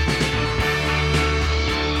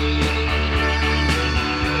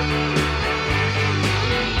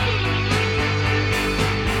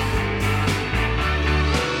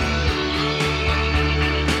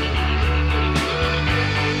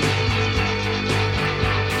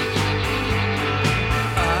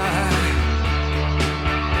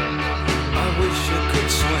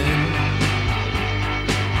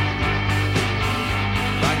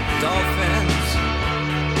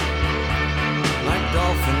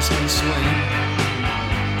 Can swing.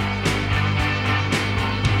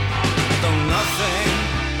 Though nothing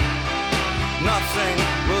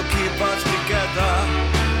will keep us together.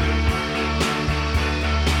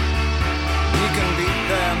 We can beat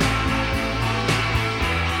them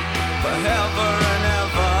forever and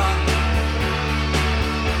ever.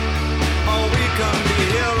 Oh, we can be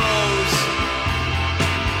heroes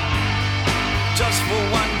just for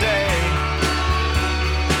one day.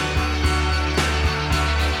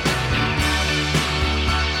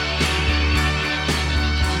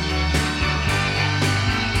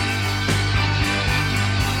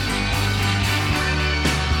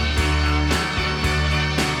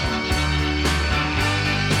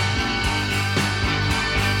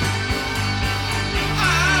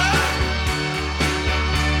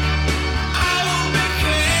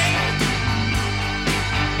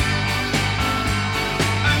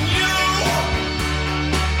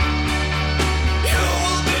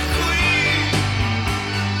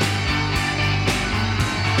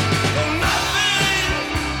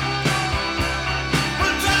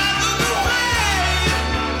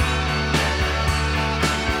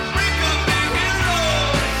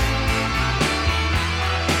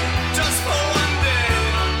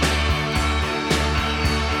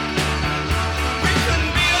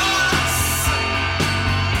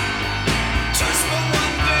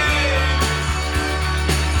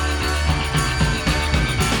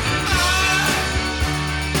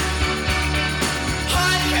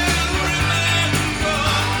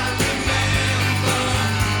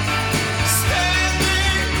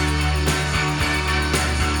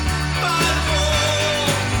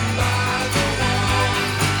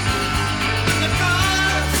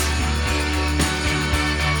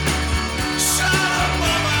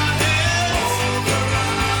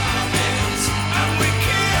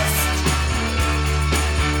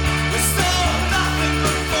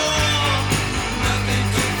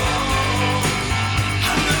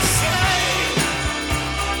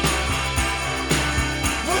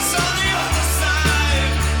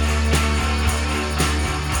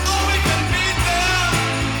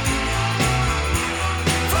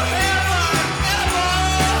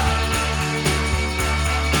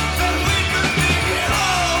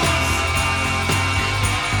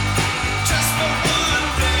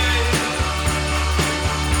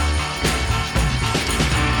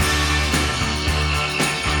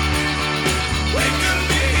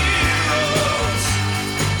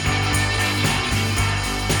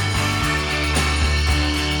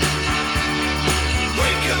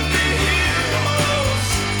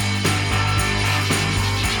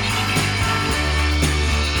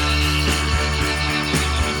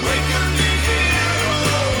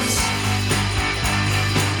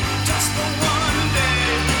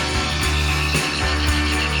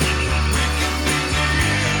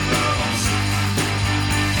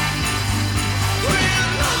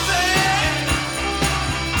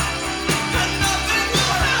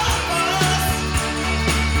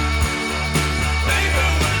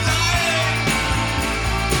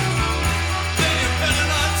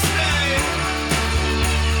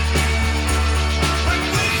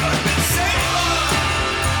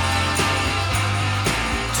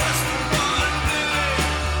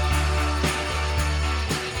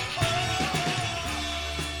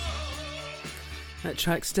 That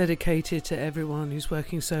track's dedicated to everyone who's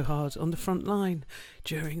working so hard on the front line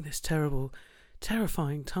during this terrible,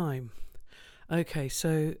 terrifying time. Okay,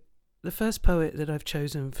 so the first poet that I've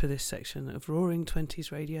chosen for this section of Roaring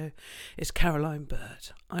Twenties Radio is Caroline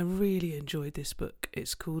Bird. I really enjoyed this book.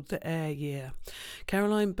 It's called The Air Year.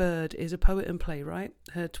 Caroline Bird is a poet and playwright.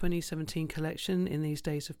 Her 2017 collection, In These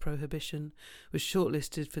Days of Prohibition, was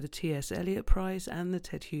shortlisted for the T.S. Eliot Prize and the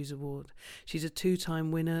Ted Hughes Award. She's a two-time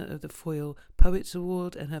winner of the Foyle Poets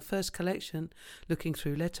Award, and her first collection, Looking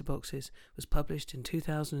Through Letterboxes, was published in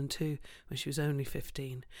 2002 when she was only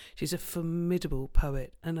 15. She's a formidable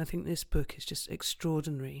poet, and I think this book is just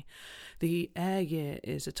extraordinary. The air year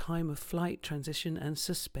is a time of flight, transition and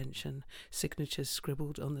suspension, signatures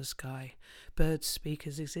scribbled on the sky. Bird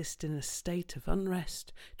speakers exist in a state of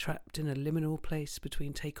unrest, trapped in a liminal place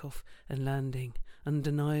between takeoff and landing,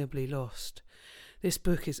 undeniably lost. This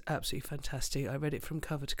book is absolutely fantastic. I read it from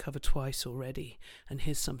cover to cover twice already, and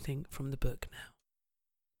here's something from the book now.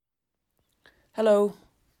 Hello,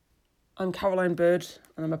 I'm Caroline Bird,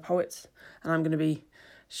 and I'm a poet, and I'm going to be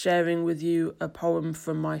sharing with you a poem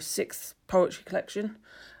from my 6th poetry collection,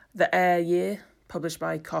 The Air Year, published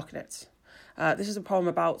by Carcanet. This is a poem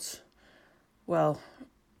about, well,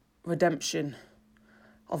 redemption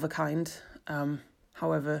of a kind,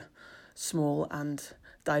 however small and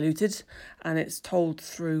diluted, and it's told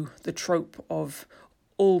through the trope of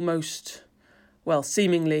almost, well,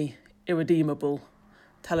 seemingly irredeemable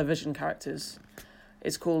television characters.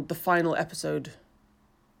 It's called The Final Episode.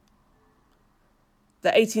 The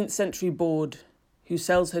 18th century bawd who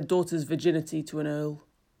sells her daughter's virginity to an earl.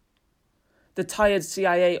 The tired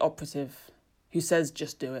CIA operative who says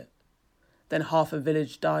just do it, then half a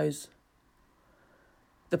village dies.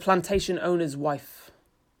 The plantation owner's wife.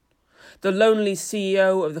 The lonely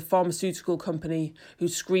CEO of the pharmaceutical company who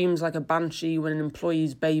screams like a banshee when an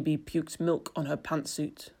employee's baby pukes milk on her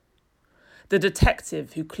pantsuit. The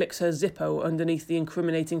detective who clicks her Zippo underneath the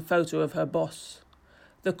incriminating photo of her boss.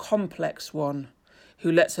 The complex one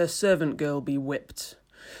who lets her servant girl be whipped.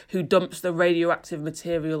 Who dumps the radioactive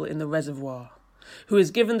material in the reservoir. Who is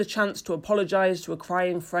given the chance to apologise to a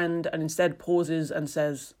crying friend and instead pauses and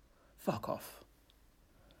says, "Fuck off."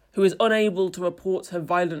 Who is unable to report her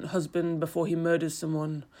violent husband before he murders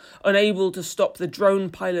someone. Unable to stop the drone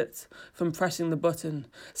pilot from pressing the button.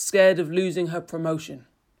 Scared of losing her promotion.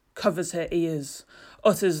 Covers her ears,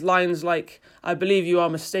 utters lines like, "I believe you are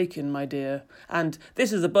mistaken, my dear," and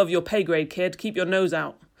 "This is above your pay grade, kid, keep your nose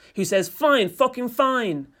out," who says, "Fine, fucking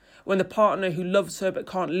fine," when the partner who loves her but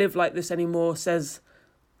can't live like this anymore says,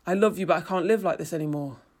 "I love you but I can't live like this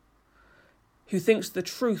anymore," who thinks the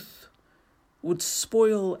truth would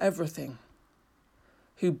spoil everything,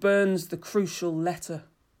 who burns the crucial letter,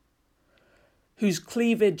 whose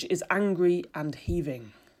cleavage is angry and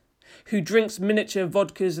heaving, who drinks miniature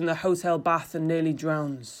vodkas in the hotel bath and nearly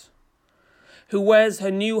drowns, who wears her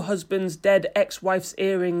new husband's dead ex-wife's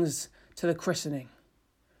earrings to the christening,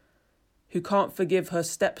 who can't forgive her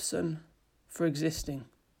stepson for existing,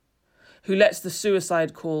 who lets the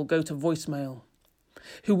suicide call go to voicemail,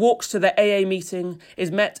 who walks to the AA meeting, is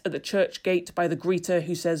met at the church gate by the greeter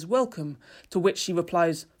who says, "Welcome," to which she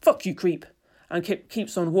replies, "Fuck you, creep," and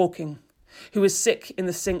keeps on walking, who is sick in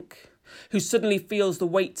the sink, who suddenly feels the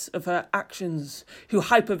weight of her actions, who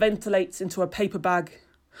hyperventilates into a paper bag,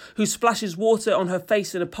 who splashes water on her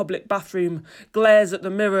face in a public bathroom, glares at the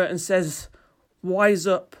mirror and says, "Wise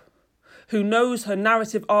up," who knows her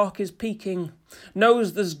narrative arc is peaking,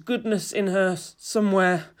 knows there's goodness in her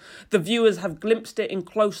somewhere. The viewers have glimpsed it in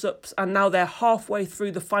close-ups and now they're halfway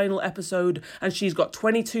through the final episode and she's got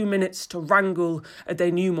 22 minutes to wrangle a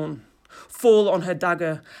denouement. Fall on her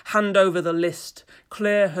dagger, hand over the list,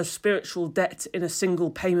 clear her spiritual debt in a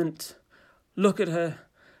single payment. Look at her,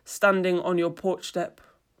 standing on your porch step,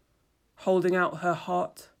 holding out her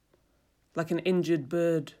heart like an injured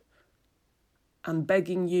bird, and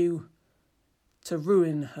begging you to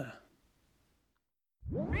ruin her.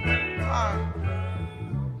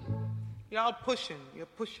 Y'all pushing, you're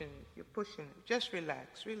pushing. Just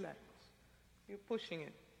relax. You're pushing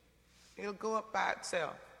it. It'll go up by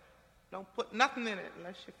itself. Don't put nothing in it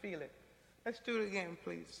unless you feel it. Let's do it again,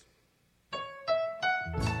 please.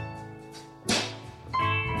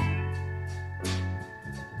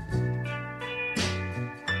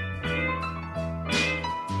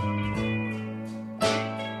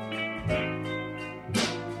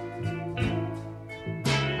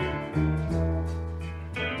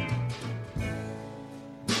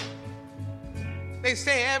 They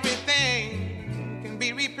say everything can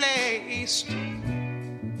be replaced.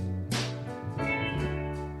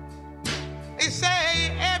 They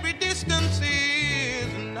say every distance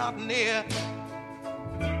is not near.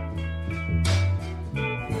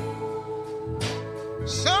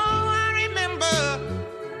 So I remember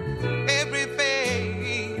every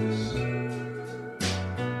face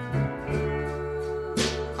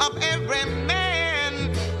of every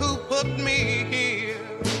man who put me here.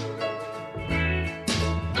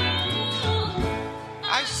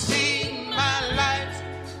 I see my life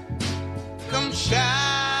come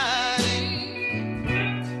shining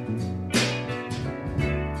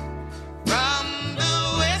from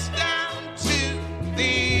the west down to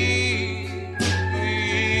the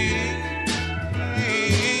east.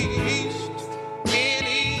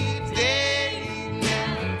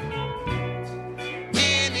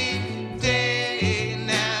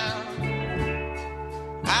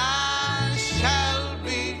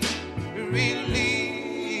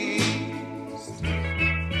 released.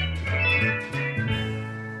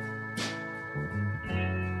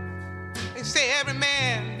 They say every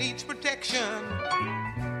man needs protection.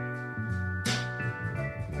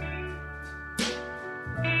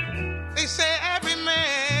 They say every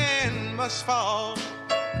man must fall.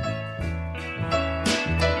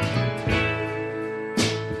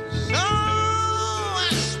 So I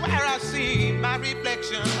swear I see my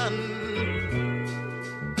reflection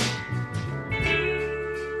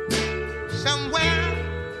somewhere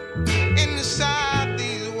inside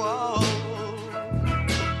these walls.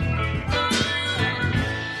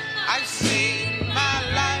 I see my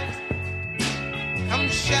life come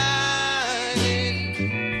shining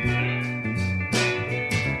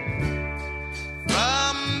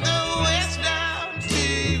from the west down to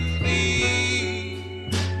the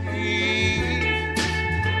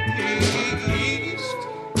east.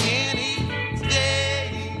 Any day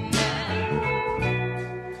now,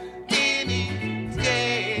 any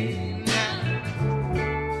day now,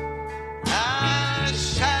 I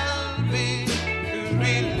shall be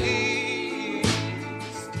released.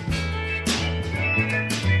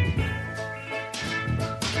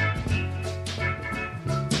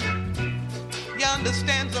 Yonder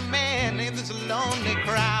stands a man in this lonely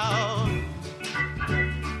crowd,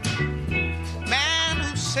 man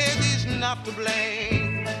who says he's not to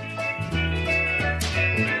blame.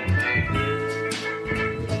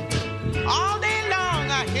 All day long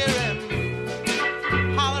I hear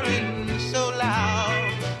him hollering so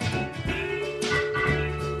loud,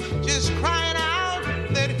 just crying out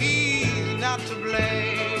that he's not to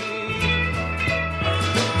blame.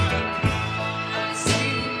 I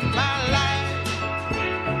see my life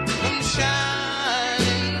come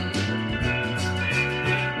shining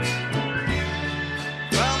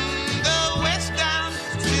from the west down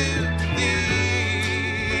to the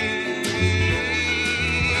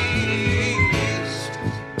east.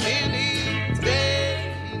 Any day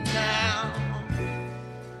now,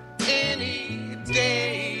 any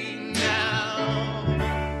day now,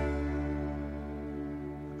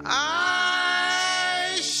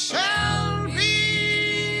 I shall be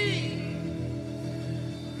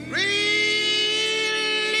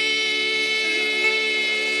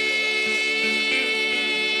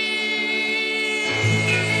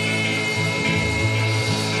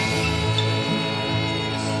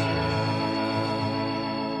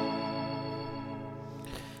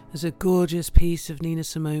There's a gorgeous piece of Nina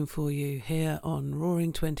Simone for you here on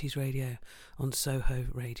Roaring Twenties Radio on Soho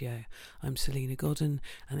Radio. I'm Selena Godden,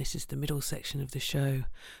 and this is the middle section of the show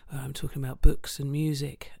where I'm talking about books and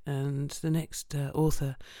music. And the next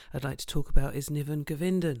author I'd like to talk about is Niven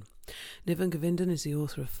Govindan. Niven Govindan is the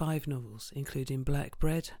author of 5 novels, including Black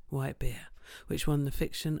Bread, White Beer, which won the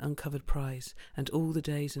Fiction Uncovered Prize, and All the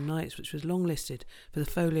Days and Nights, which was longlisted for the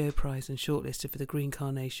Folio Prize and shortlisted for the Green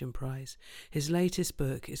Carnation Prize. His latest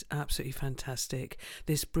book is absolutely fantastic.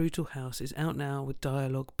 This Brutal House is out now with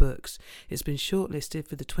Dialogue Books. It's been shortlisted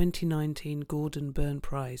for the 2019 Gordon Byrne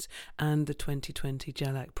Prize and the 2020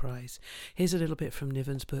 Jalak Prize. Here's a little bit from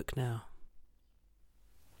Niven's book now.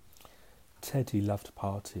 Teddy loved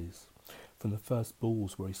parties, from the first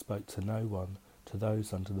balls where he spoke to no one, to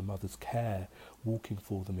those under the mother's care, walking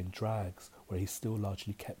for them in drags, where he still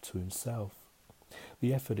largely kept to himself.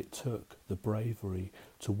 The effort it took, the bravery,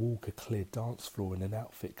 to walk a clear dance floor in an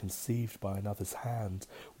outfit conceived by another's hand,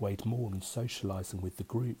 weighed more than socialising with the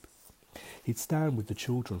group. He'd stand with the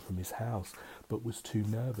children from his house, but was too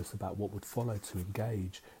nervous about what would follow to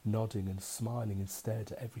engage, nodding and smiling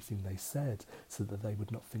instead at everything they said, so that they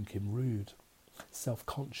would not think him rude.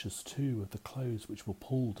 Self-conscious too of the clothes which were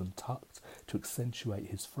pulled and tucked to accentuate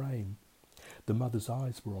his frame. The mother's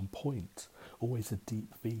eyes were on point, always a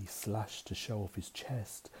deep V slashed to show off his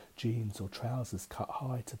chest, jeans or trousers cut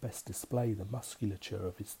high to best display the musculature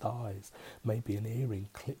of his thighs, maybe an earring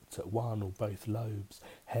clipped at one or both lobes,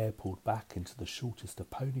 hair pulled back into the shortest of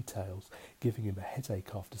ponytails, giving him a headache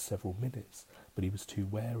after several minutes, but he was too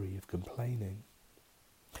wary of complaining.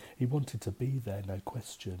 He wanted to be there, no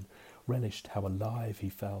question, relished how alive he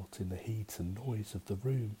felt in the heat and noise of the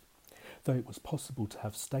room. Though it was possible to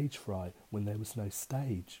have stage fright when there was no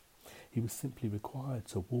stage. He was simply required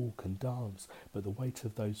to walk and dance, but the weight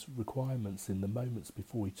of those requirements in the moments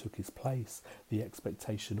before he took his place, the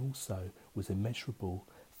expectation also, was immeasurable,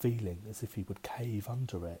 feeling as if he would cave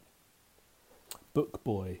under it. Book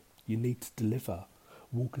boy, you need to deliver.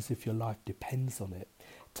 Walk as if your life depends on it.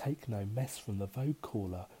 Take no mess from the Vogue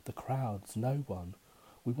caller, the crowds, no one.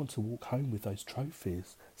 We want to walk home with those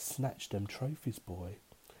trophies. Snatch them trophies, boy.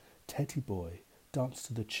 Teddy boy, Dance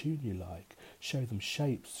to the tune you like. Show them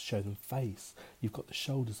shapes, show them face. You've got the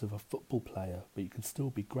shoulders of a football player, but you can still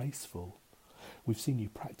be graceful. We've seen you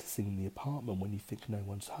practicing in the apartment when you think no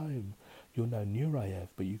one's home. You're no Nureyev,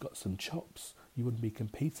 but you got some chops. You wouldn't be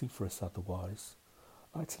competing for us otherwise.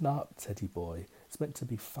 Lighten up, Teddy boy. It's meant to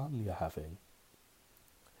be fun you're having.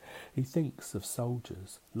 He thinks of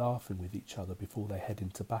soldiers laughing with each other before they head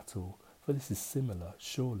into battle, for this is similar,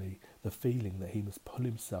 surely, the feeling that he must pull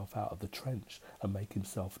himself out of the trench and make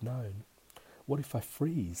himself known. What if I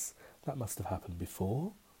freeze? That must have happened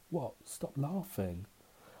before. What? Stop laughing.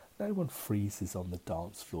 No one freezes on the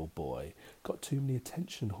dance floor, boy. Got too many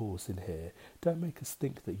attention whores in here. Don't make us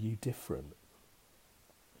think that you different.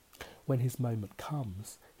 When his moment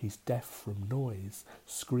comes, he's deaf from noise,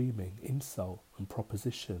 screaming, insult and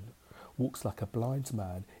proposition, walks like a blind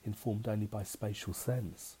man informed only by spatial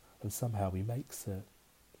sense, and somehow he makes it.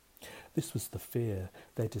 This was the fear,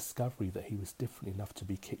 their discovery that he was different enough to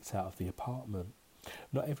be kicked out of the apartment.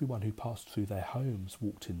 Not everyone who passed through their homes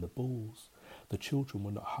walked in the balls. The children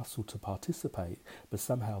were not hustled to participate, but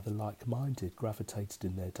somehow the like-minded gravitated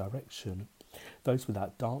in their direction. Those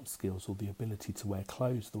without dance skills or the ability to wear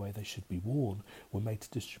clothes the way they should be worn were made to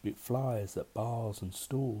distribute flyers at bars and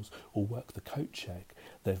stalls or work the coat check,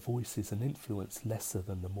 their voices and influence lesser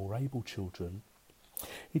than the more able children.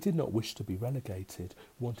 He did not wish to be relegated,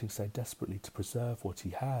 wanting so desperately to preserve what he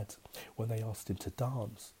had. When they asked him to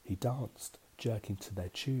dance, he danced, jerking to their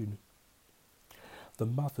tune. The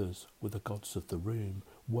mothers were the gods of the room,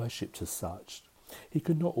 worshipped as such. He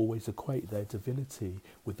could not always equate their divinity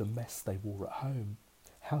with the mess they wore at home.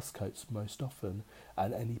 Housecoats most often,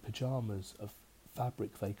 and any pyjamas of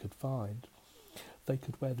fabric they could find. They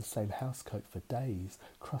could wear the same housecoat for days,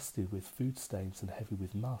 crusted with food stains and heavy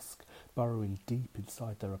with musk, burrowing deep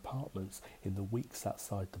inside their apartments in the weeks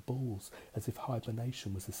outside the balls, as if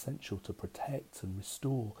hibernation was essential to protect and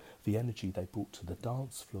restore the energy they brought to the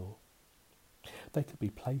dance floor. They could be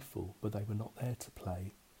playful, but they were not there to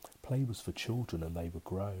play. Play was for children, and they were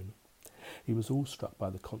grown. He was awestruck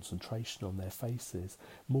by the concentration on their faces,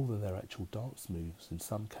 more than their actual dance moves in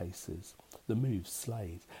some cases. The moves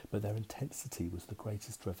slayed, but their intensity was the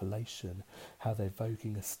greatest revelation, how their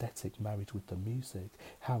voguing aesthetic married with the music,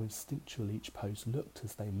 how instinctual each pose looked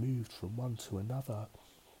as they moved from one to another.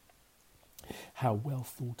 How well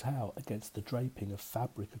thought out against the draping of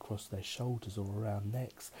fabric across their shoulders or around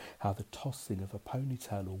necks, how the tossing of a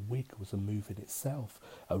ponytail or wig was a move in itself,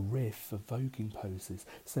 a riff of voguing poses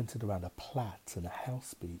centred around a plait and a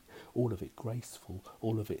house beat, all of it graceful,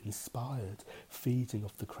 all of it inspired, feeding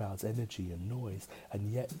off the crowd's energy and noise,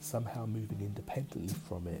 and yet somehow moving independently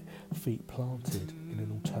from it, feet planted in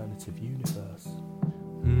an alternative universe.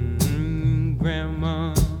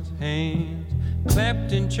 Grandma's hands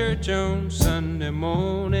clapped in church on Sunday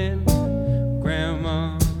morning.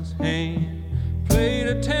 Grandma's hand played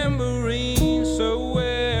a tambourine so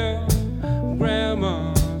well.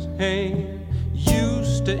 Grandma's hand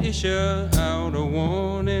used to issue out a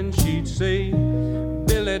warning. She'd say,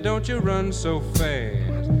 Billy, don't you run so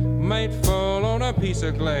fast. Might fall on a piece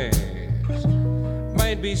of glass.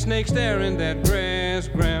 Might be snakes there in that grass.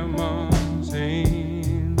 Grandma's hand.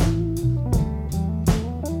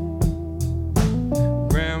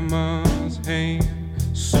 Grandma's hand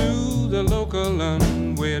soothed the local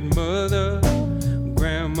unwed mother.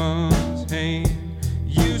 Grandma's hand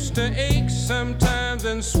used to ache sometimes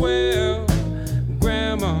and swell.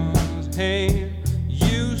 Grandma's hand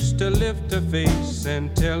used to lift her face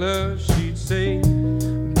and tell her, she'd say,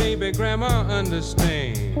 baby, Grandma,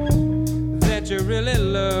 understand that you really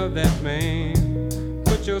love that man.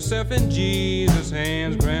 Put yourself in Jesus'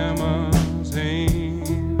 hands. Grandma's hand.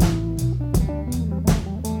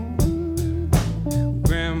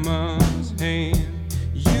 Grandma's hand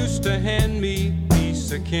used to hand me a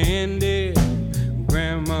piece of candy.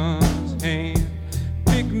 Grandma's hand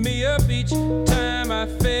picked me up each time I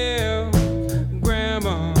fell.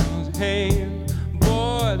 Grandma's hand,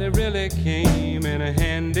 boy, they really came in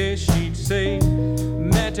handy. She'd say,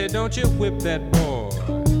 Matty, don't you whip that boy.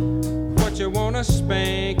 What you wanna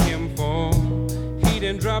spank him for? He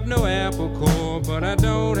didn't drop no apple core, but I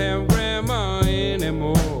don't have Grandma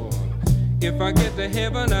anymore. If I get to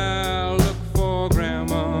heaven, I'll look for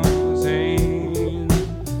Grandma's hand.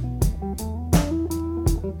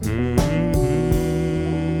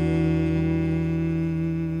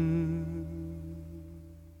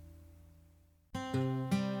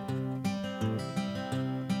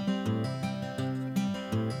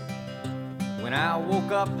 When I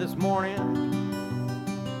woke up this morning,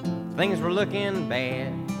 things were looking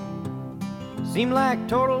bad. Seemed like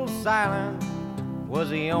total silence was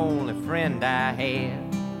the only friend I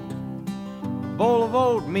had. bowl of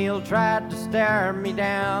oatmeal tried to stare me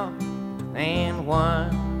down. And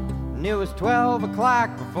one, it was 12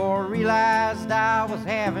 o'clock before I realized I was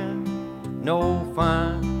having no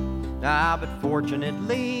fun. But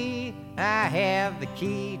fortunately, I have the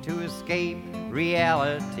key to escape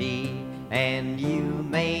reality. And you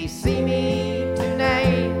may see me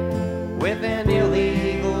tonight with an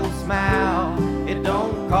illegal smile. It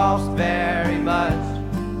don't cost very much,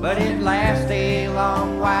 but it lasts a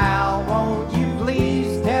long while. Won't you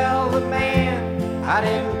please tell the man I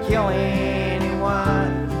didn't kill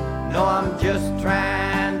anyone? No, I'm just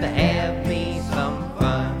trying to have me some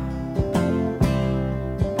fun.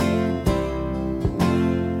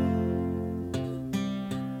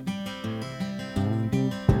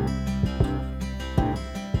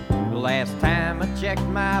 The last time I checked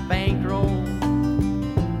my bankroll,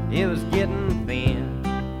 it was getting thin.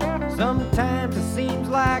 Sometimes it seems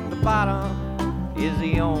like the bottom is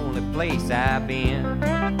the only place I've been.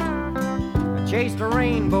 I chased a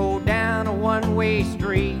rainbow down a one-way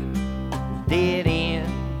street, dead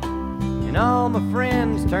end, and all my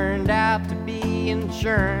friends turned out to be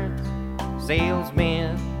insurance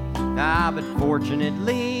salesmen. But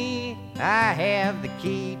fortunately, I have the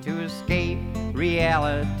key to escape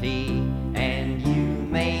reality. And you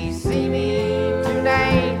may see me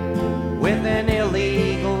tonight with an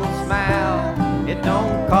illegal smile. It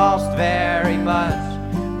don't cost very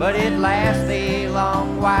much, but it lasts a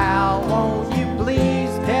long while. Won't you please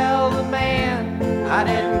tell the man I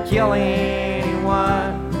didn't kill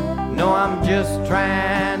anyone? No, I'm just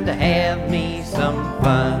trying to have me some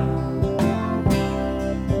fun.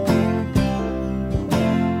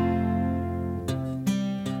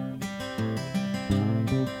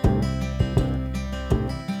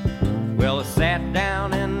 Well, I sat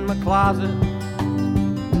down in my closet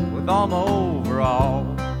with all my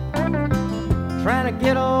overalls, trying to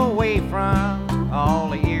get away from all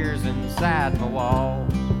the ears inside my wall.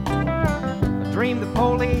 I dreamed the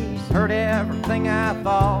police heard everything I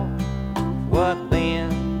thought. What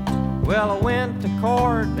then? Well, I went to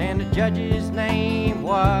court and the judge's name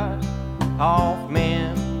was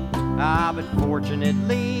Hoffman. But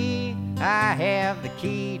fortunately, I have the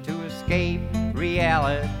key to escape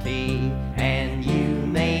reality. And you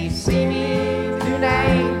may see me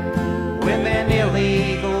tonight with an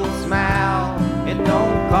illegal smile. It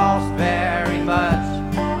don't cost very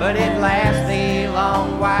much, but it lasts a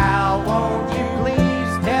long while. Won't you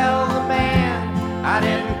please tell the man I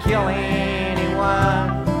didn't kill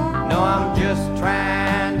anyone? No, I'm just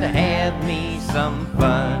trying to have me some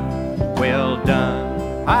fun. Well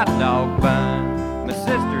done, hot dog bun, my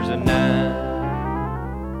sister's a nun.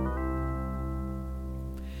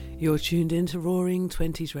 You're tuned in to Roaring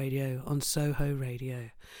Twenties Radio on Soho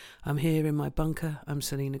Radio. I'm here in my bunker. I'm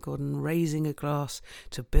Selena Gordon, raising a glass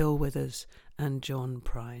to Bill Withers and John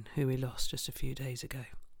Prine, who we lost just a few days ago.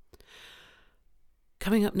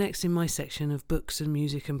 Coming up next in my section of books and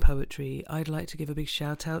music and poetry, I'd like to give a big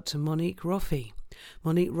shout out to Monique Roffey.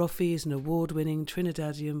 Monique Roffey is an award-winning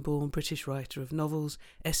Trinidadian-born British writer of novels,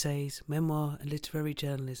 essays, memoir and literary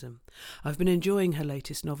journalism. I've been enjoying her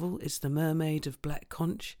latest novel. It's The Mermaid of Black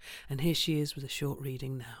Conch, and here she is with a short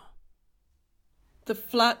reading now. The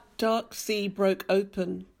flat, dark sea broke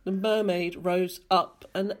open. The mermaid rose up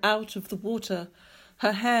and out of the water,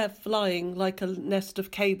 her hair flying like a nest of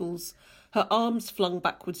cables, her arms flung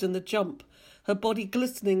backwards in the jump, her body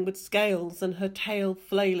glistening with scales and her tail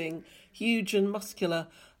flailing, huge and muscular,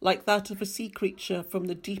 like that of a sea creature from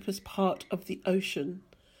the deepest part of the ocean.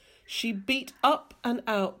 She beat up and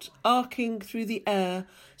out, arcing through the air,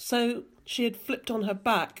 so she had flipped on her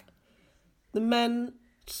back. The men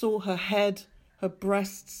saw her head, her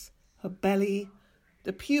breasts, her belly,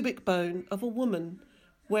 the pubic bone of a woman,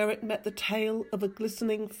 where it met the tail of a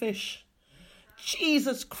glistening fish.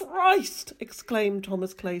 "Jesus Christ!" exclaimed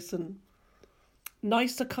Thomas Clayson.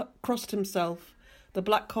 Nyssa crossed himself. The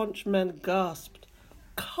Black Conch men gasped.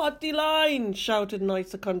 "Cut the line!" shouted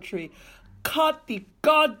Nyssa Country. "Cut the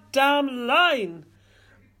goddamn line!"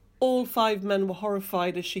 All 5 men were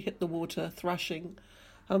horrified as she hit the water, thrashing.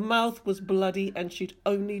 Her mouth was bloody and she'd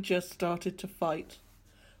only just started to fight.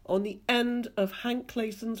 On the end of Hank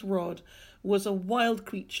Clayson's rod was a wild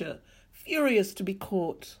creature, furious to be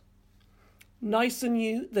caught. Nyssa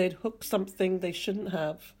knew they'd hooked something they shouldn't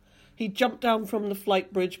have. He jumped down from the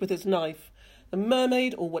flight bridge with his knife. The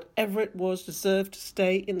mermaid, or whatever it was, deserved to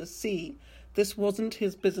stay in the sea. This wasn't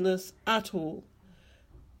his business at all.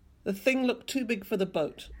 The thing looked too big for the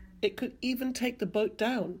boat. It could even take the boat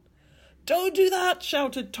down. "Don't do that!"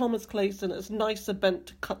 shouted Thomas Clayson as Nyssa bent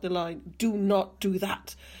to cut the line. "Do not do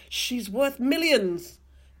that. She's worth millions.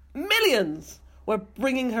 Millions! We're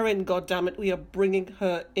bringing her in, goddammit, we are bringing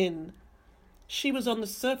her in. She was on the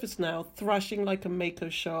surface now, thrashing like a mako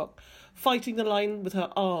shark, fighting the line with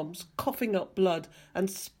her arms, coughing up blood, and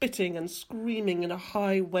spitting and screaming in a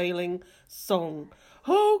high wailing song.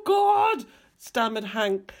 "Oh, God!" stammered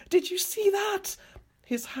Hank. "Did you see that?"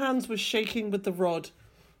 His hands were shaking with the rod.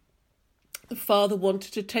 The father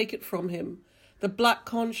wanted to take it from him. The black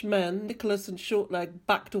conch men, Nicholas and Shortleg,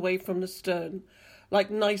 backed away from the stern. Like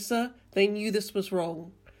Nysa, they knew this was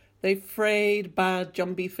wrong. They frayed bad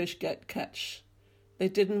jumbie fish get catch. They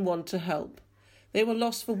didn't want to help. They were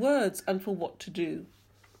lost for words and for what to do.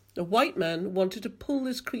 The white men wanted to pull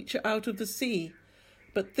this creature out of the sea,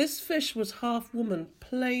 but this fish was half woman,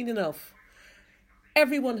 plain enough.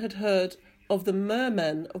 Everyone had heard of the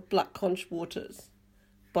mermen of Black Conch waters.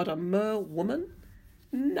 But a mer woman?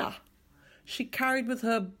 Nah. She carried with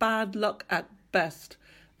her bad luck at best,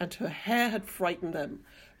 and her hair had frightened them,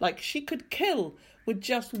 like she could kill with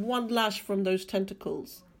just one lash from those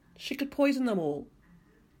tentacles. She could poison them all.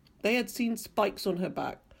 They had seen spikes on her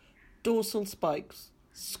back, dorsal spikes,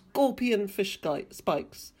 scorpion fish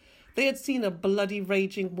spikes. They had seen a bloody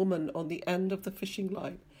raging woman on the end of the fishing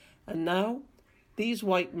line, and now these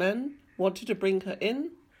white men wanted to bring her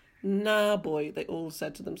in? Nah, boy, they all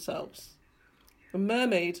said to themselves. The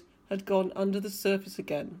mermaid had gone under the surface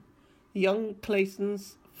again. Young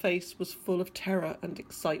Clayson's face was full of terror and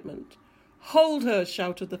excitement. "Hold her!"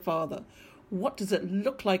 shouted the father. "What does it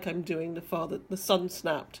look like I'm doing?" the son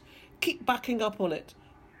snapped. "Keep backing up on it."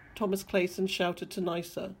 Thomas Clayson shouted to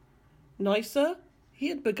Nysa. Nysa? He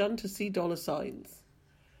had begun to see dollar signs.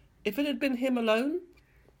 If it had been him alone,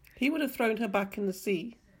 he would have thrown her back in the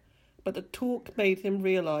sea. But the talk made him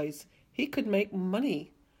realise he could make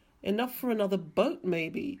money. Enough for another boat,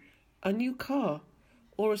 maybe. A new car.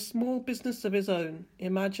 Or a small business of his own.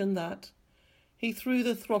 Imagine that. He threw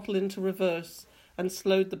the throttle into reverse and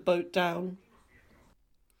slowed the boat down.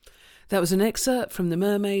 That was an excerpt from The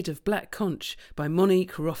Mermaid of Black Conch by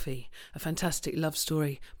Monique Roffey, a fantastic love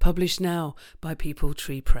story published now by People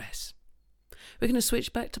Tree Press. We're going to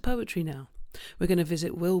switch back to poetry now. We're going to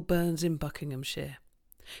visit Will Burns in Buckinghamshire.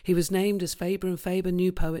 He was named as Faber and Faber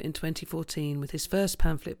New Poet in 2014 with his first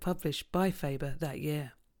pamphlet published by Faber that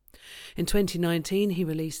year. In 2019 he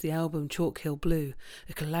released the album Chalk Hill Blue,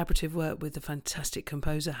 a collaborative work with the fantastic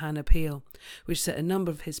composer Hannah Peel, which set a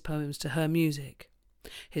number of his poems to her music.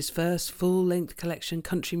 His first full-length collection,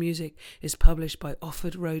 Country Music, is published by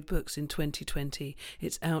Offord Road Books in 2020.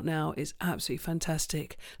 It's out now, it's absolutely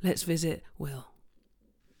fantastic. Let's visit Will.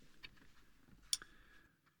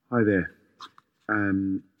 Hi there.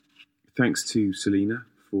 Thanks to Selena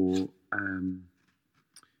for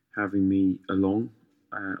having me along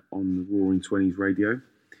on the Roaring Twenties radio.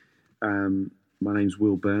 My name's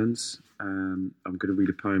Will Burns. I'm going to read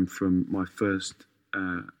a poem from my first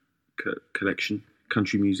collection,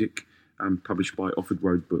 Country Music, published by Offord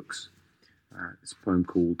Road Books. It's a poem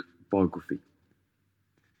called Biography.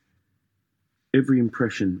 Every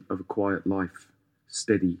impression of a quiet life,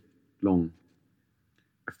 steady, long.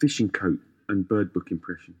 A fishing coat and bird book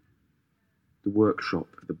impression. The workshop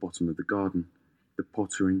at the bottom of the garden, the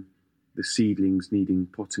pottering, the seedlings needing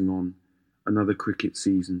potting on, another cricket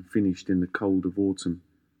season finished in the cold of autumn,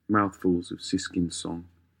 mouthfuls of siskin's song.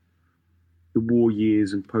 The war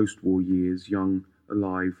years and post-war years, young,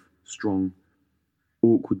 alive, strong,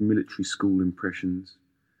 awkward military school impressions,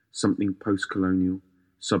 something post-colonial,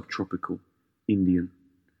 subtropical, Indian.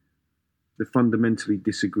 The fundamentally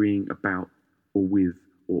disagreeing about or with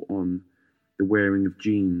or on, the wearing of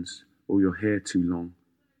jeans or your hair too long,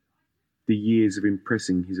 the years of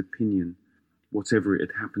impressing his opinion, whatever it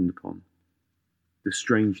had happened upon, the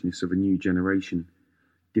strangeness of a new generation,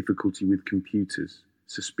 difficulty with computers,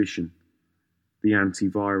 suspicion, the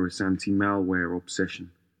antivirus, anti-malware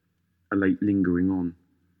obsession, a late lingering on,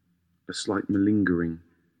 a slight malingering,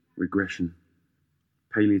 regression,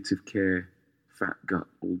 palliative care, fat gut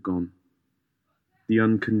all gone, the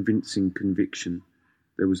unconvincing conviction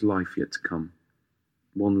there was life yet to come,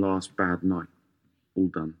 one last bad night, all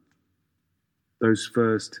done. Those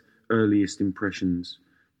first, earliest impressions,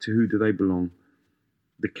 to who do they belong?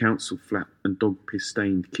 The council flat and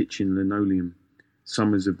dog-piss-stained kitchen linoleum,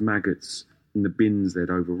 summers of maggots and the bins they'd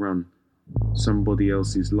overrun, somebody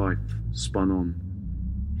else's life spun on,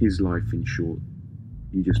 his life in short,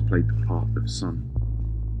 you just played the part of son.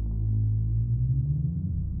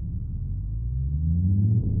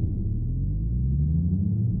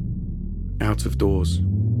 Out of doors.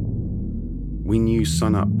 We knew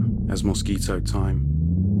sunup as mosquito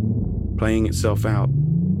time, playing itself out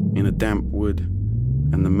in a damp wood,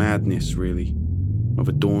 and the madness, really, of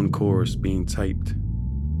a dawn chorus being taped.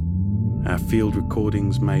 our field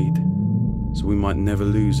recordings made so we might never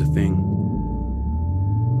lose a thing.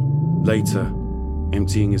 Later,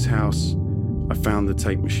 emptying his house, I found the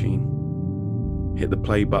tape machine, hit the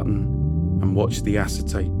play button and watched the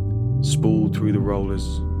acetate spool through the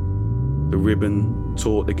rollers, the ribbon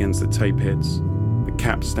taut against the tape heads, the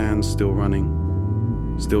cap stand still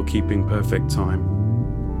running, still keeping perfect time.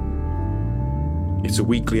 It's a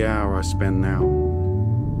weekly hour I spend now,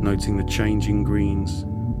 noting the changing greens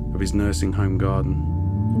of his nursing home garden.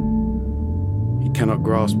 He cannot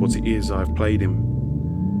grasp what it is I have played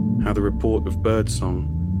him, how the report of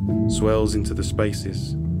birdsong swells into the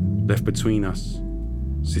spaces left between us,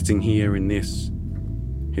 sitting here in this,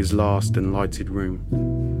 his last and lighted room.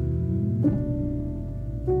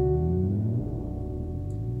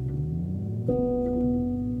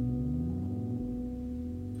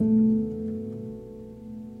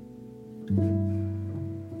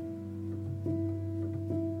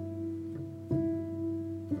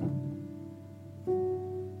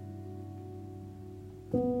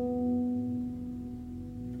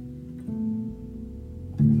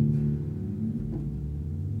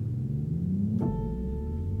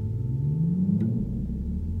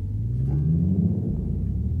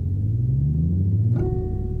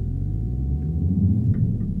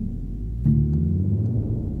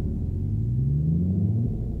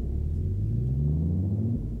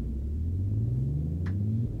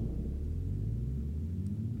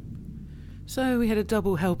 So we had a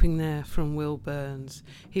double helping there from Will Burns.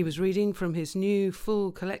 He was reading from his new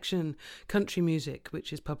full collection, Country Music,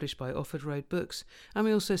 which is published by Offord Road Books. And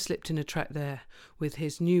we also slipped in a track there with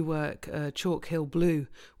his new work, Chalk Hill Blue,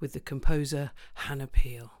 with the composer Hannah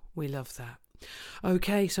Peel. We love that.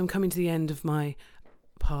 Okay, so I'm coming to the end of my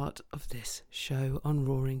part of this show on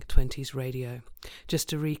Roaring Twenties Radio. Just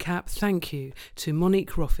to recap, thank you to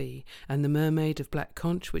Monique Roffey and The Mermaid of Black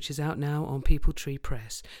Conch, which is out now on People Tree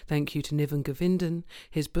Press. Thank you to Niven Govindan,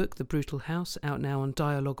 his book The Brutal House, out now on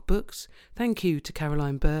Dialogue Books. Thank you to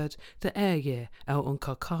Caroline Bird, The Air Year, out on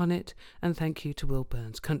Carcanet. And thank you to Will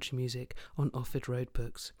Burns, Country Music, on Offord Road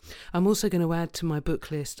Books. I'm also going to add to my book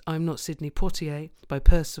list I'm Not Sidney Poitier by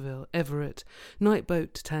Percival Everett, Night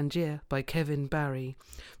Boat to Tangier by Kevin Barry,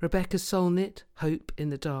 Rebecca's Soul Knit, Hope in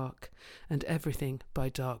the Dark, and Everything by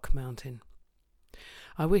Dark Mountain.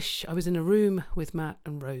 I wish I was in a room with Matt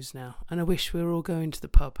and Rose now, and I wish we were all going to the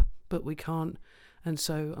pub, but we can't, and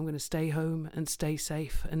so I'm going to stay home and stay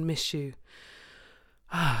safe and miss you.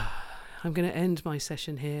 I'm going to end my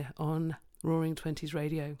session here on Roaring Twenties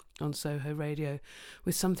Radio, on Soho Radio,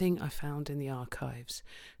 with something I found in the archives.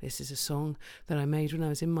 This is a song that I made when I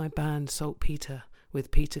was in my band Saltpeter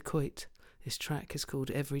with Peter Coit. This track is called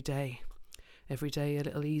Every Day. Every day a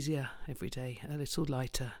little easier, every day a little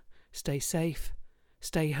lighter. Stay safe,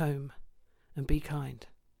 stay home, and be kind.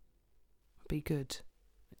 Be good.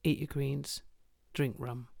 Eat your greens, drink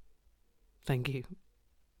rum. Thank you.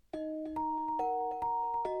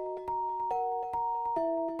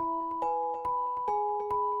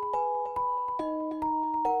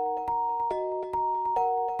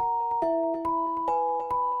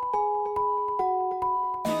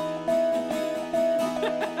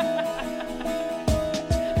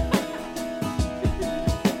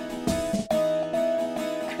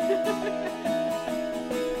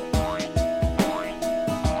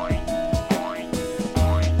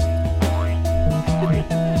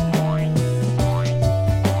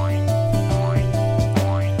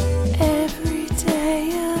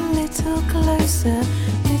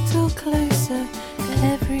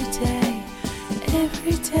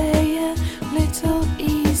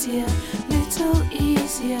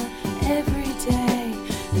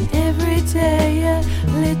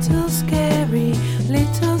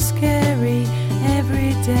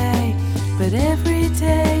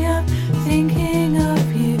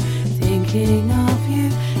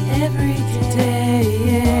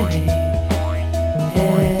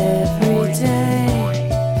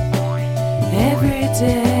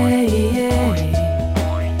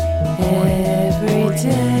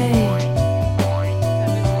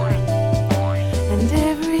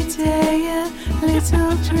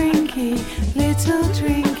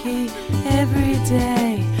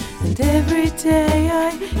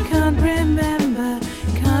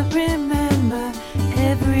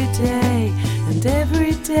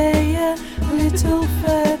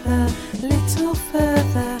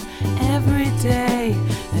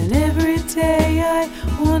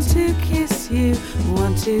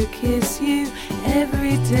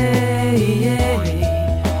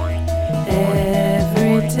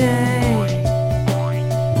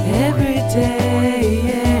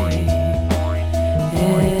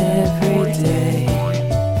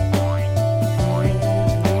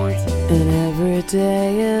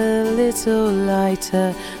 little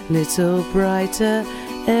lighter, little brighter,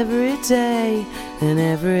 every day and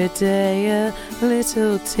every day a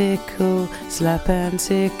little tickle, slap and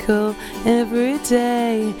tickle, every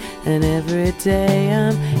day and every day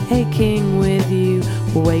I'm aching with you,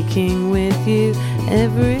 waking with you,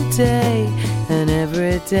 every day and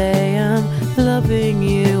every day I'm loving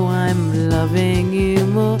you, I'm loving you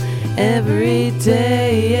more every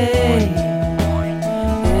day.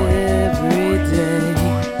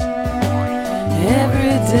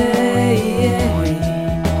 Every day, every day,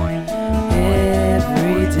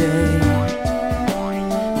 every day,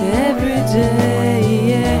 every day,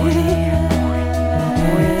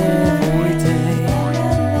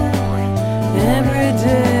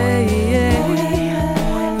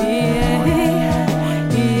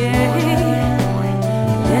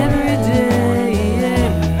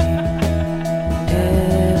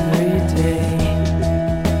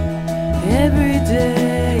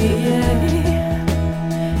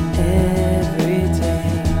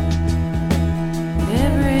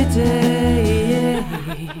 every day.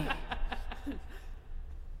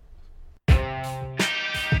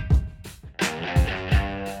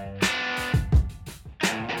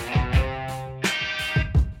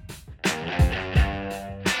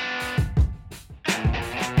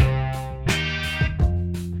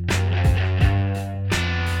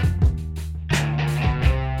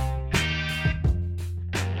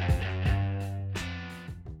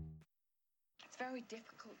 It's very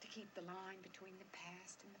difficult to keep the line between the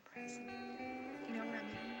past and the present. You know what I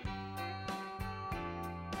mean?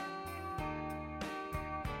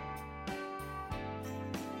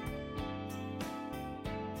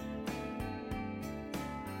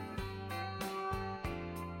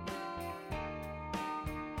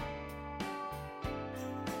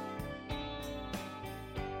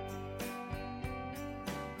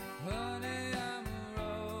 Honey, I'm a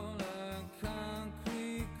roller,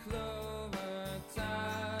 concrete clover,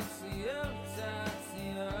 Tatsia,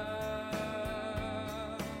 Tatsia.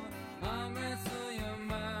 I'll wrestle your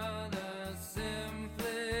mother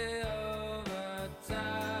simply over,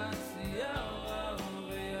 Tatsia,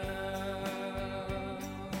 over you.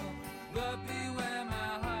 But beware,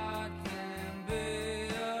 my heart can be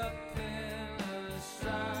a pin, a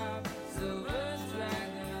sharp silver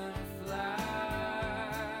dragonfly.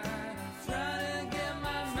 Trying to get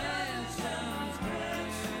my mansions green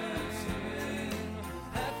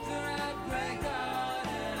after I break out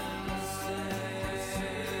and sing.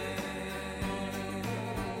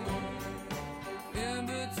 In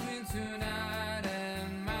between tonight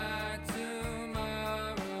and my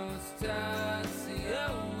tomorrow's Tatsia,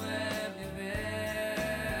 where have you been?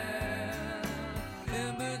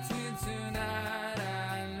 In between tonight,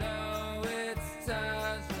 I know it's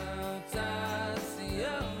Tatsia,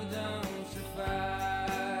 Tatsia, don't you fight.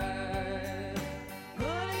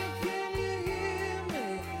 Honey, can you hear me?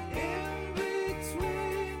 In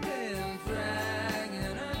between, been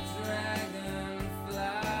dragging a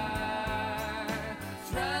dragonfly,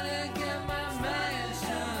 trying to get my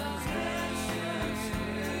mansions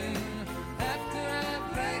green after I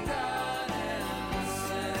break out and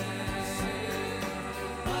sing.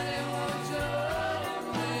 Honey, won't you hold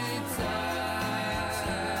me tight?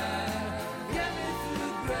 Get me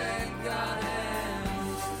through great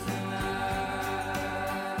gardens tonight.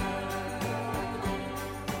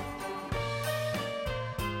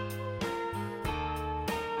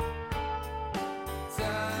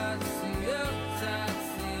 Tatsia,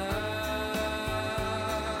 Tatsia.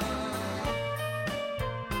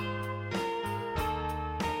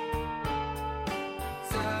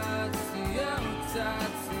 Tatsia,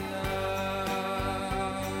 Tatsia.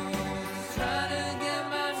 Trying to get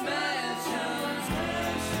my mansions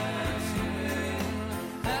green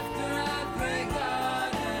after I break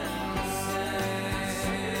out and sing.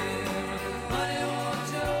 Honey, won't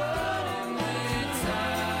you hold me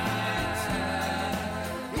tight?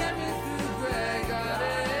 Get me through gray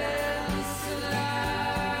gardens tonight.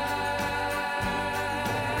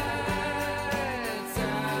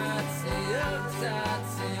 Tatsia,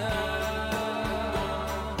 Tatsia.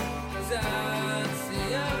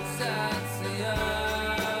 Tatsia, Tatsia.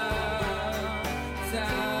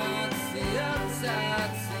 Tatsia,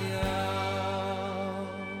 Tatsia.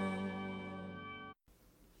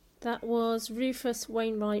 That was Rufus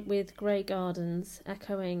Wainwright with Grey Gardens,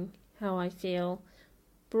 echoing how I feel,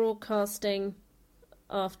 broadcasting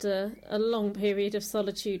after a long period of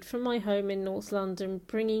solitude from my home in North London,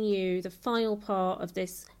 bringing you the final part of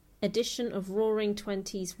this edition of Roaring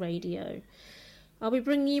Twenties Radio. I'll be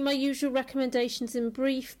bringing you my usual recommendations in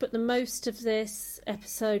brief, but the most of this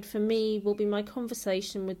episode for me will be my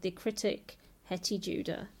conversation with the critic Hetty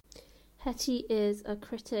Judah. Hetty is a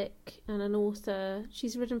critic and an author.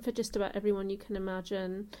 She's written for just about everyone you can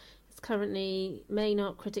imagine. Is currently main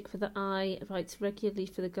art critic for The Eye, writes regularly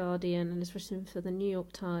for The Guardian, and has written for The New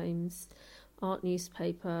York Times, Art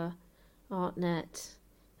Newspaper, ArtNet,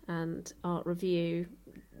 and Art Review,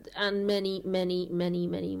 and many, many, many,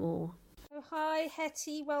 many more. Oh, hi,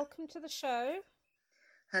 Hetty. Welcome to the show.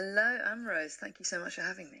 Hello, I'm Rose. Thank you so much for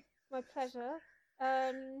having me. My pleasure.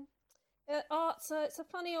 Art's it's a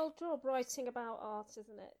funny old job writing about art,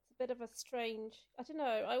 isn't it? It's a bit of a strange, I don't know,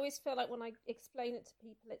 I always feel like when I explain it to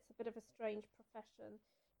people, it's a bit of a strange profession.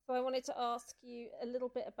 So I wanted to ask you a little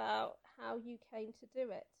bit about how you came to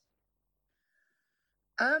do it.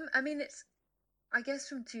 I mean, it's, I guess,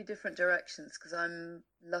 from two different directions, because I'm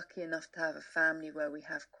lucky enough to have a family where we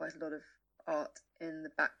have quite a lot of art in the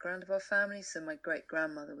background of our family. So my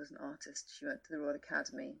great-grandmother was an artist. She went to the Royal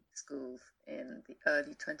Academy schools in the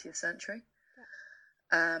early 20th century.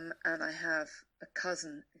 Yeah. And I have a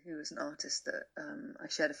cousin who was an artist that I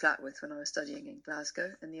shared a flat with when I was studying in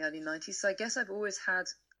Glasgow in the early 90s. So I guess I've always had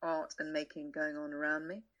art and making going on around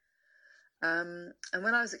me. And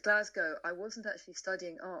when I was at Glasgow, I wasn't actually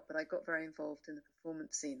studying art, but I got very involved in the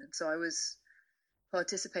performance scene. And so I was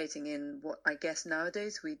participating in what I guess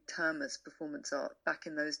nowadays we'd term as performance art. Back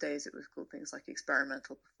in those days, it was called things like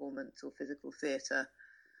experimental performance or physical theatre.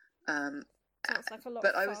 Sounds like a lot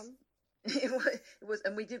of fun. It was,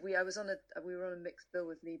 and we were on a mixed bill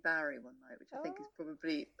with Lee Barry one night, which I think is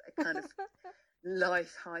probably a kind of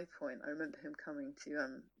life high point. I remember him coming to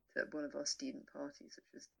one of our student parties, which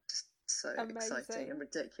was just so exciting and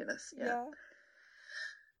ridiculous. Yeah.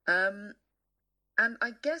 And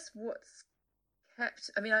I guess what's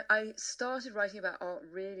kept, I mean, I started writing about art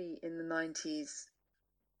really in the 90s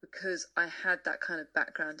because I had that kind of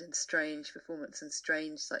background in strange performance and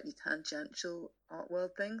strange, slightly tangential art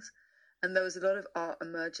world things. And there was a lot of art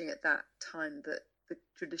emerging at that time that the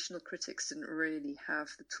traditional critics didn't really have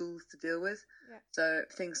the tools to deal with. Yeah. So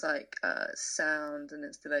things like sound and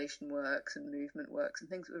installation works and movement works and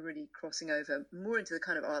things that were really crossing over more into the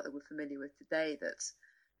kind of art that we're familiar with today, that's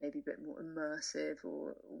maybe a bit more immersive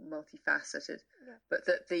or multifaceted. Yeah. But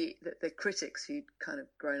that the critics who'd kind of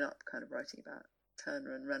grown up kind of writing about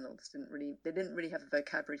Turner and Reynolds didn't really have a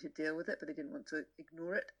vocabulary to deal with it, but they didn't want to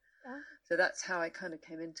ignore it. Yeah. So that's how I kind of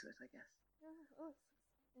came into it, I guess. Yeah. Oh,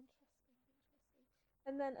 interesting.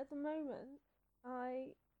 And then at the moment,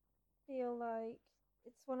 I feel like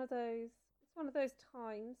it's one of those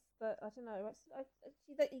times that I don't know.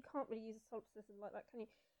 That you can't really use a solipsism like that, can you?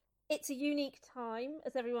 It's a unique time,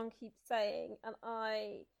 as everyone keeps saying, and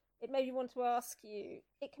it made me want to ask you.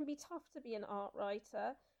 It can be tough to be an art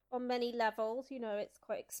writer on many levels. You know, it's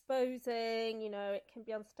quite exposing. You know, it can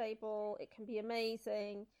be unstable. It can be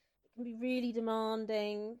amazing. It can be really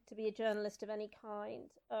demanding to be a journalist of any kind.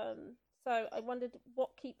 So I wondered,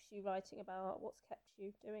 what keeps you writing about art? What's kept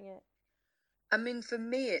you doing it? I mean, for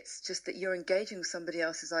me, it's just that you're engaging with somebody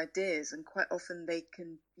else's ideas, and quite often they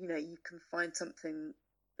can, you can find something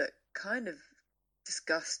that kind of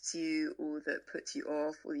disgusts you or that puts you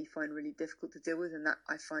off or you find really difficult to deal with, and that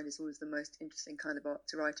I find is always the most interesting kind of art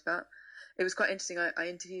to write about. It was quite interesting. I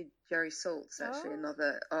interviewed Jerry Saltz, actually,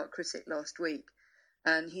 another art critic, last week,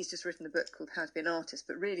 and he's just written a book called How to Be an Artist,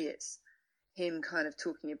 but really it's him kind of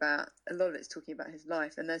talking about, a lot of it's talking about his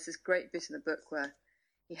life, and there's this great bit in the book where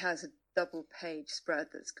he has a double page spread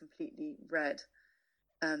that's completely red,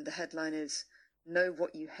 and the headline is "Know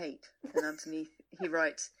What You Hate," and underneath he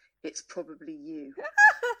writes, "It's probably you."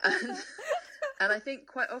 and I think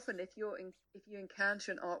quite often if you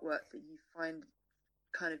encounter an artwork that you find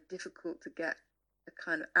kind of difficult to get a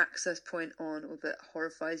kind of access point on, or that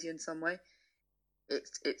horrifies you in some way, it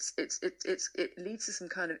leads to some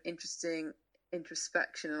kind of interesting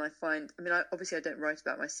introspection. And I obviously I don't write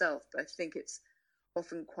about myself, but I think it's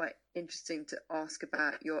often quite interesting to ask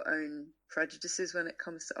about your own prejudices when it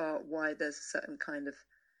comes to art, why there's a certain kind of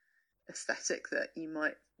aesthetic that you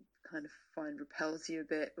might kind of find repels you a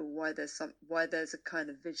bit, or why there's a kind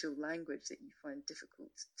of visual language that you find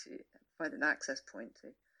difficult to find an access point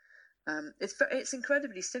to. It's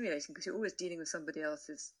incredibly stimulating because you're always dealing with somebody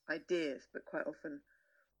else's ideas, but quite often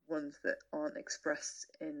ones that aren't expressed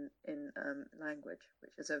in language,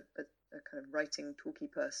 which as a kind of writing talky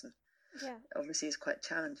person, obviously is quite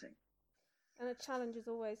challenging. And a challenge is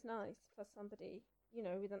always nice for somebody,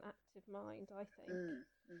 with an active mind, I think.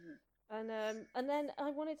 Mm-hmm. And then I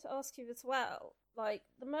wanted to ask you as well, like,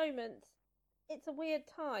 the moment, it's a weird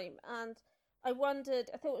time, and I thought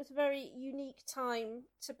it was a very unique time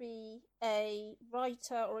to be a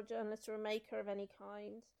writer or a journalist or a maker of any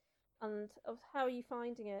kind. And how are you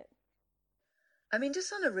finding it? I mean,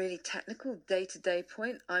 just on a really technical day-to-day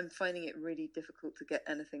point, I'm finding it really difficult to get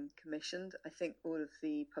anything commissioned. I think all of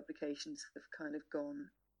the publications have kind of gone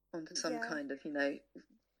onto some kind of,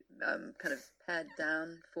 kind of pared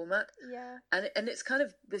down format. Yeah. And it's kind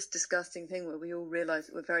of this disgusting thing where we all realise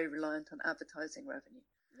that we're very reliant on advertising revenue.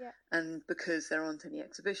 Yeah. And because there aren't any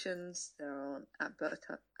exhibitions, there aren't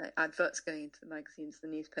adverts going into the magazines, the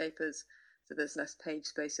newspapers, so there's less page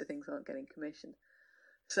space, so things aren't getting commissioned.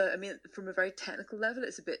 So, I mean, from a very technical level,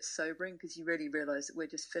 it's a bit sobering because you really realise that we're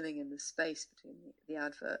just filling in the space between the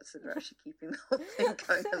adverts that are actually keeping the whole thing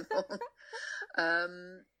going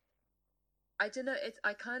along. I don't know,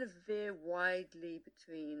 I kind of veer widely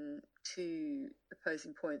between two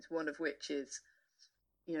opposing points, one of which is,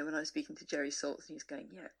 when I was speaking to Jerry Saltz, and he's going,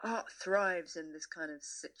 art thrives in this kind of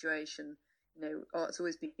situation. Art's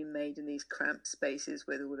always been made in these cramped spaces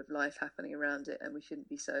with all of life happening around it, and we shouldn't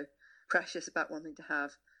be so precious about wanting to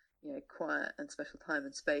have, quiet and special time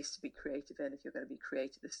and space to be creative in. If you're going to be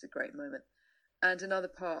creative, this is a great moment. And another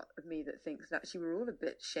part of me that thinks that actually we're all a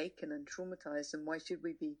bit shaken and traumatized, and why should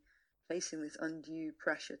we be facing this undue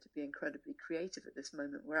pressure to be incredibly creative at this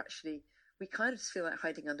moment where actually we kind of just feel like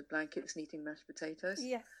hiding under blankets and eating mashed potatoes.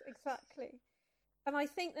 Yes, exactly. And I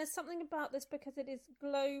think there's something about this because it is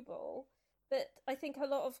global that I think a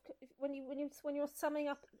lot of when you're summing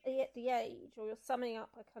up the age or you're summing up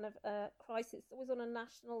a kind of crisis, it's always on a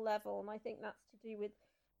national level, and I think that's to do with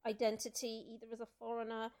identity, either as a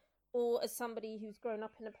foreigner or as somebody who's grown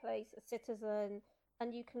up in a place, a citizen,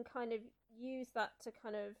 and you can kind of use that to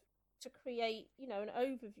create, an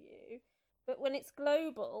overview. But when it's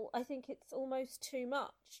global, I think it's almost too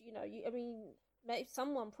much. Maybe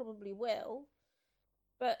someone probably will,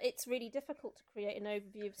 but it's really difficult to create an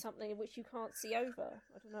overview of something which you can't see over.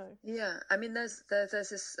 I don't know. Yeah, I mean, there's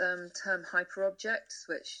this term hyperobjects,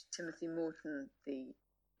 which Timothy Morton,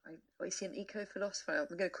 is he an eco-philosopher?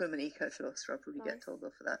 I'm going to call him an eco-philosopher. I'll probably get told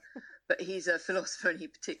off for that. But he's a philosopher, and he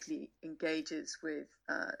particularly engages with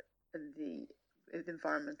the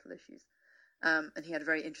environmental issues. And he had a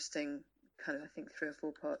very interesting kind of, I think, 3 or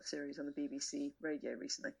 4 part series on the BBC radio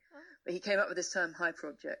recently. But he came up with this term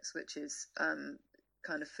hyperobjects, which is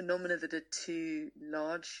kind of phenomena that are too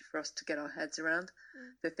large for us to get our heads around.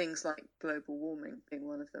 So things like global warming being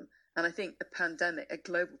one of them. And I think a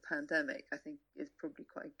global pandemic, I think, is probably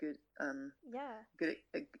quite a good,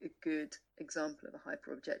 a good example of a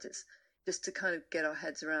hyperobject. It's just to kind of get our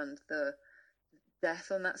heads around the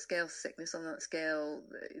death on that scale, sickness on that scale,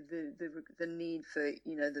 the need for,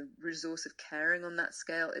 the resource of caring on that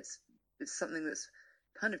scale. It's something that's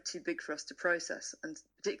kind of too big for us to process, and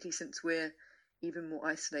particularly since we're even more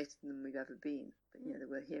isolated than we've ever been. But that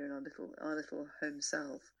we're here in our little home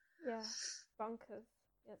cells. Yeah, bunkers.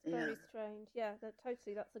 Yeah, it's very strange. Yeah, that's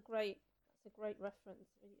a great reference.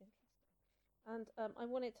 Really interesting. And I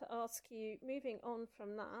wanted to ask you, moving on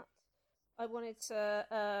from that, I wanted to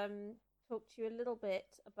talk to you a little bit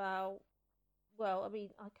about,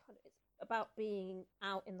 it's about being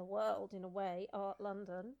out in the world in a way, Art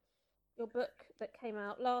London, your book that came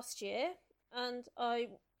out last year, and I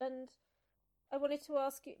wanted to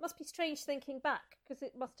ask you, it must be strange thinking back, because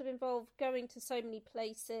it must have involved going to so many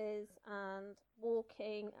places and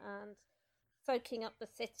walking and soaking up the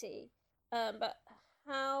city, but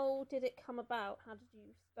how did it come about? How did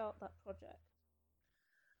you start that project?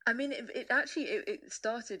 I mean, it actually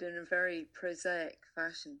started in a very prosaic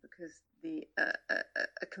fashion, because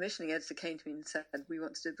a commissioning editor came to me and said, we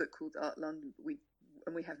want to do a book called Art London,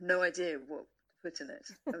 but we have no idea what to put in it.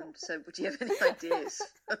 So do you have any ideas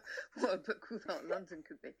what a book called Art London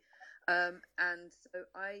could be? And so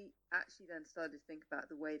I actually then started to think about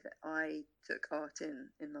the way that I took art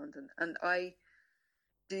in London. And I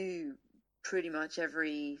do pretty much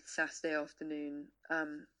every Saturday afternoon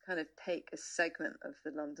kind of take a segment of the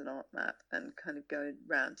London art map and kind of go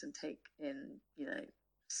around and take in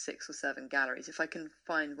 6 or 7 galleries if I can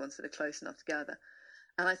find ones that are close enough together.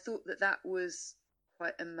 And I thought that was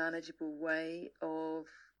quite a manageable way of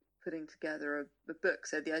putting together a book.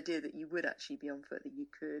 So the idea that you would actually be on foot, that you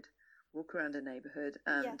could walk around a neighbourhood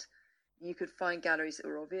and you could find galleries that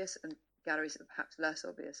were obvious and galleries that were perhaps less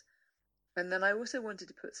obvious. And then I also wanted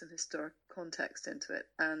to put some historic context into it,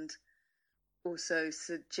 and also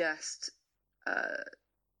suggest a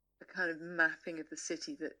kind of mapping of the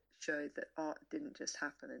city that showed that art didn't just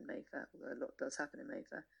happen in Mayfair, although a lot does happen in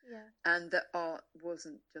Mayfair. Yeah. And that art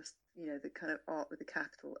wasn't just, the kind of art with a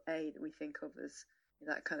capital A that we think of as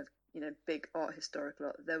that kind of, big art, historical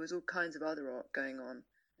art. There was all kinds of other art going on,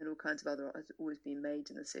 and all kinds of other art has always been made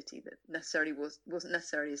in the city that wasn't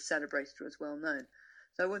necessarily as celebrated or as well known.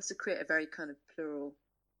 So I wanted to create a very kind of plural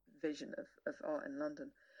vision of art in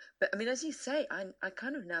London. But I mean, as you say, I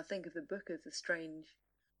kind of now think of the book as a strange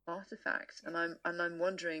artifact, and I'm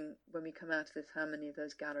wondering when we come out of this how many of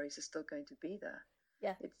those galleries are still going to be there.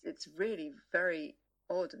 Yeah, it's really very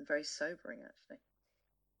odd and very sobering, actually.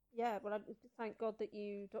 Yeah, well, I thank God that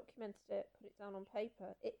you documented it, put it down on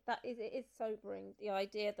paper. It is sobering, the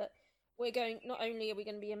idea that not only are we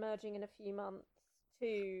going to be emerging in a few months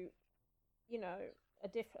to, you know, a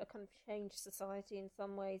kind of changed society in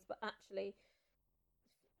some ways, but actually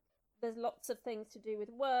there's lots of things to do with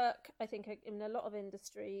work, I think, in a lot of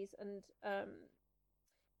industries, and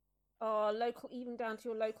our local, even down to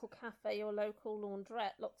your local cafe, your local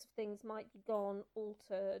laundrette, lots of things might be gone,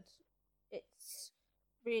 altered. It's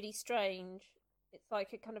really strange. It's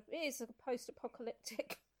like it is a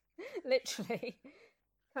post-apocalyptic, literally,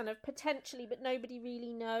 kind of potentially, but nobody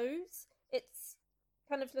really knows. It's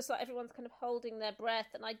kind of just like everyone's kind of holding their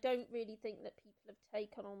breath, and I don't really think that people have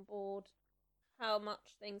taken on board how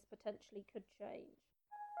much things potentially could change.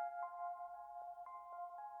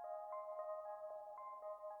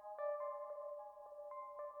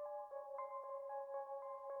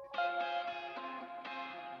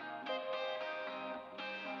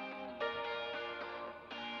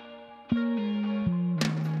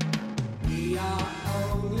 We are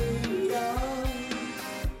only young,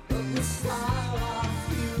 but we style our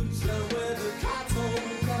future with a cattle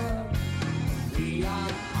gun. We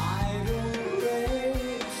are idle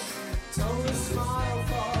rich, told a smile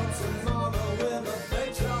for tomorrow with a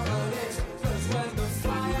picture on it. 'Cause when the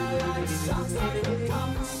firelight shines like a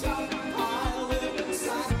cup shut pile with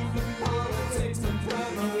inside the politics and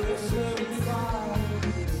premonition fire,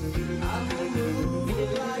 and we'll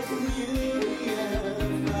move like we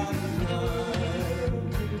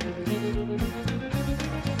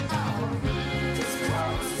just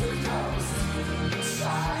coast to coast,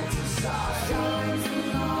 side to side, shines the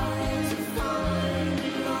light, find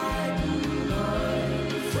light and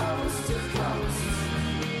light, coast to coast.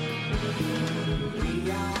 We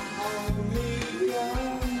are only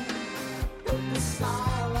young, but we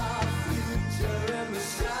style our future in the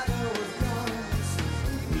shadow of guns.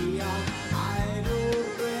 We are idle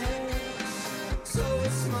rich, so we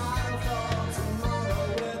smile for tomorrow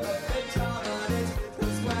with a picture on it.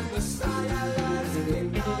 'Cause when the starlights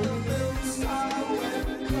kick on the moon star, when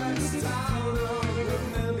it cracks down on the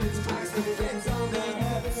millions, cracks the kids on their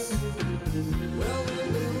heads, well, we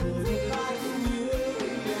move like you,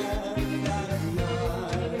 yeah, that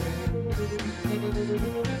night.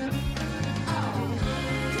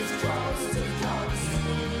 Just coast to coast,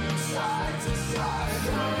 side to side,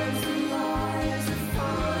 shines the light,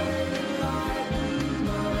 find light and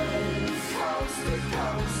light, coast to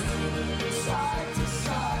coast, side to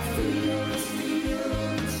side, feel the steel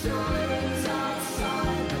shines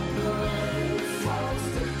outside the blind, coast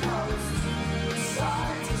to coast,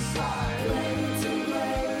 side to side, play to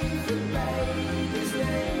play the baby's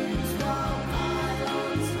names while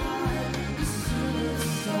pylons high,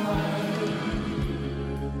 suicide.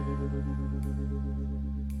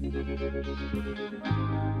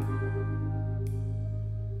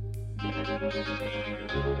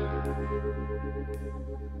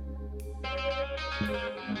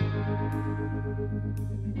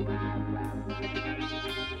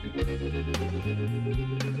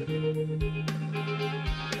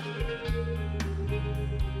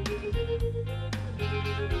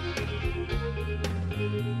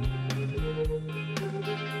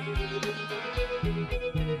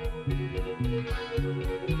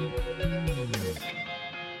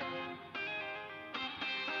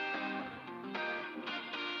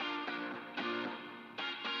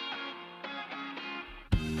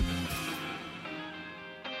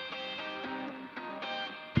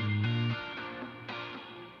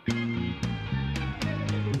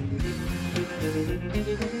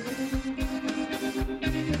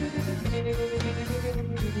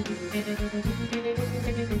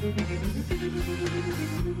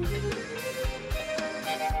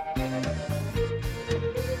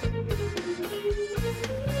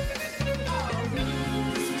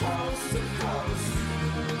 Coast to coast,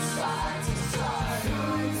 side to side,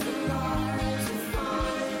 shines the light,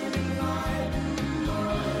 find light and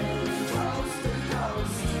light, coast to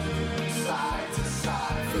coast, side to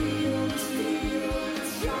side, feel the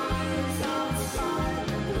steel.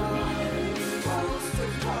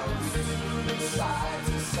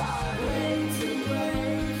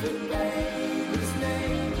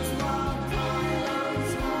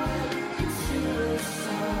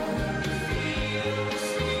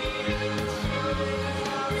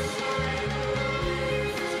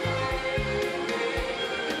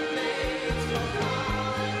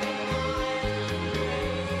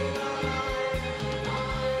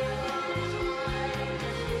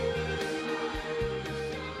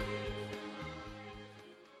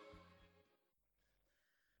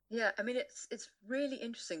 Yeah, I mean, it's really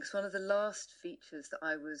interesting because one of the last features that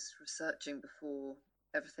I was researching before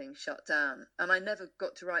everything shut down, and I never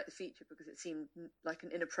got to write the feature because it seemed like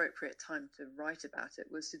an inappropriate time to write about it,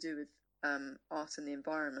 was to do with art and the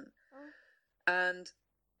environment. And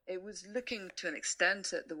it was looking to an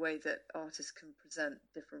extent at the way that artists can present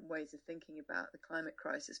different ways of thinking about the climate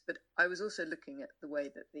crisis, but I was also looking at the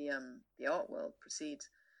way that the art world proceeds.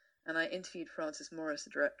 And I interviewed Frances Morris,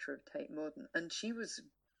 the director of Tate Modern, and she was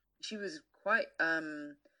quite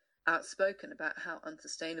outspoken about how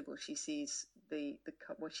unsustainable she sees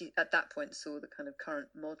what she at that point saw the kind of current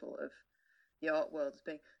model of the art world as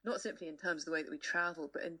being, not simply in terms of the way that we travel,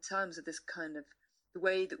 but in terms of this kind of the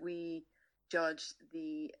way that we judge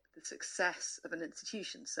the success of an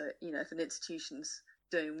institution. So, you know, if an institution's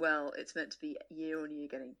doing well, it's meant to be year on year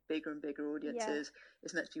getting bigger and bigger audiences. Yeah.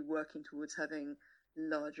 It's meant to be working towards having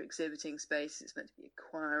larger exhibiting space. It's meant to be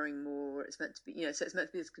acquiring more. It's meant to be, you know, so it's meant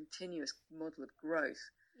to be this continuous model of growth.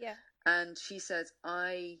 Yeah. And she says,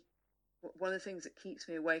 one of the things that keeps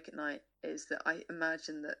me awake at night is that I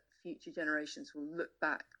imagine that future generations will look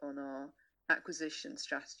back on our acquisition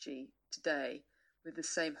strategy today with the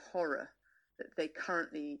same horror that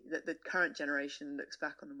the current generation looks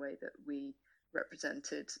back on the way that we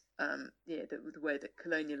represented, the way that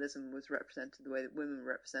colonialism was represented, the way that women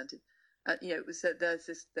were represented. You know, it was that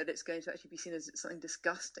that it's going to actually be seen as something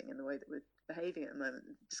disgusting in the way that we're behaving at the moment,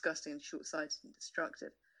 disgusting and short-sighted and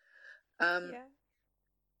destructive.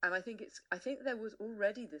 And I think there was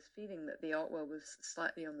already this feeling that the art world was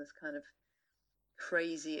slightly on this kind of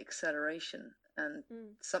crazy acceleration, and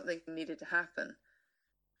something needed to happen,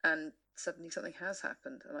 and suddenly something has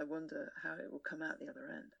happened, and I wonder how it will come out the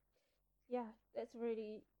other end. Yeah, it's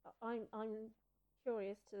really. I'm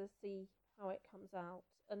curious to see how it comes out.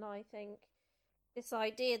 And I think this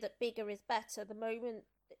idea that bigger is better, the moment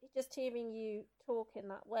just hearing you talk in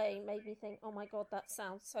that way made me think, oh my God, that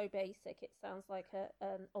sounds so basic. It sounds like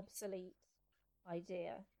an obsolete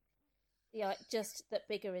idea. Yeah, just that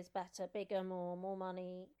bigger is better, bigger, more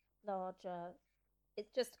money, larger.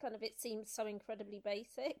 It's just kind of, it seems so incredibly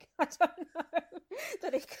basic. I don't know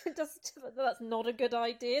that's not a good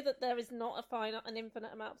idea, that there is not an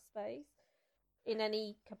infinite amount of space. In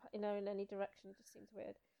any direction. It just seems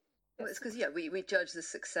weird. Well, it's because we judge the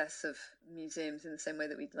success of museums in the same way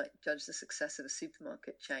that we judge the success of a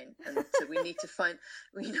supermarket chain, and so we need to find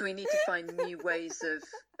new ways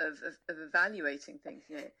of evaluating things.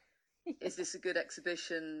 You know, is this a good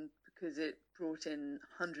exhibition because it brought in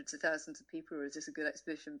hundreds of thousands of people, or is this a good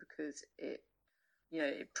exhibition because it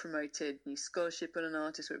promoted new scholarship on an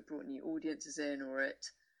artist, or it brought new audiences in, or it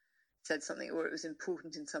said something, or it was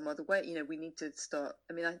important in some other way? You know, we need to start.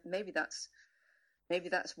 I mean, maybe that's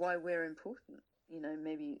why we're important. You know,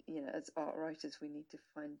 maybe, you know, as art writers, we need to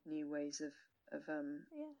find new ways of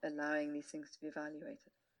allowing these things to be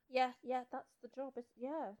evaluated. Yeah, that's the job.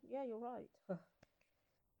 Yeah, you're right.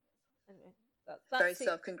 Anyway, that's very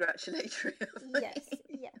self-congratulatory. Yes,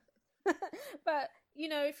 yeah. But you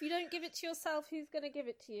know, if you don't give it to yourself, who's going to give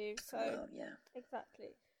it to you? So yeah,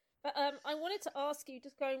 exactly. But I wanted to ask you,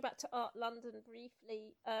 just going back to Art London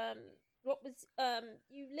briefly, what was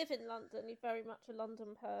you live in London, you're very much a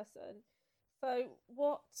London person. So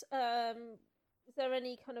was there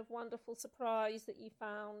any kind of wonderful surprise that you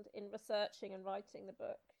found in researching and writing the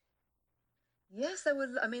book? Yes, there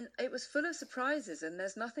was. I mean, it was full of surprises, and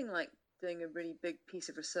there's nothing like doing a really big piece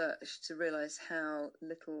of research to realise how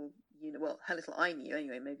little how little I knew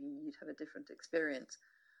anyway. Maybe you'd have a different experience.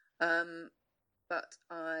 But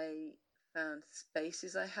I found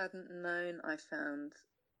spaces I hadn't known. I found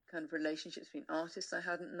kind of relationships between artists I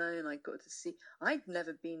hadn't known. I got to see. I'd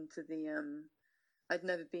never been to the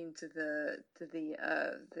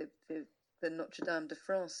Notre Dame de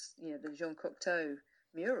France, you know, the Jean Cocteau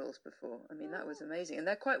murals before. I mean, that was amazing, and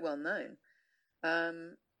they're quite well known.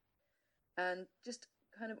 And just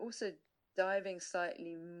kind of also diving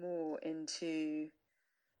slightly more into,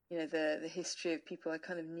 you know, the history of people I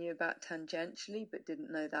kind of knew about tangentially but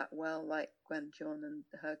didn't know that well, like Gwen John and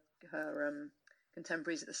her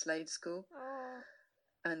contemporaries at the Slade School.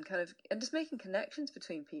 And just making connections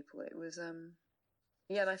between people. It was and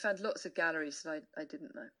I found lots of galleries that I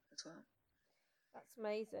didn't know as well. That's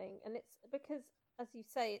amazing. And it's because, as you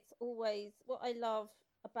say, it's always what I love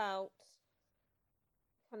about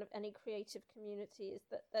kind of any creative community is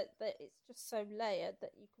that it's just so layered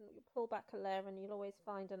that you pull back a layer and you'll always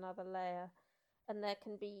find another layer, and there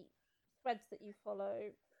can be threads that you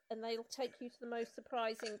follow and they'll take you to the most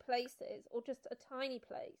surprising places, or just a tiny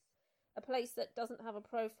place, a place that doesn't have a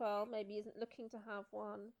profile, maybe isn't looking to have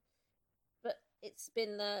one, but it's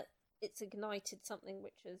been it's ignited something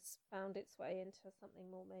which has found its way into something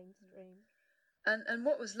more mainstream. And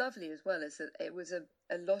what was lovely as well is that it was a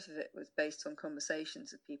lot of it was based on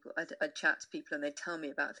conversations with people. I'd chat to people and they'd tell me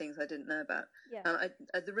about things I didn't know about. Yeah. And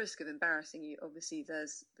at the risk of embarrassing you, obviously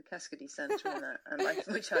there's the Cascady Centre in that, and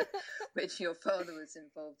which your father was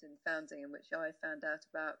involved in founding, and which I found out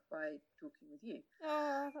about by talking with you.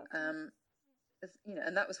 Oh, that's nice. You know,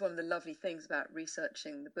 and that was one of the lovely things about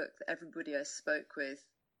researching the book, that everybody I spoke with,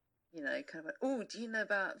 you know, kind of like, oh, do you know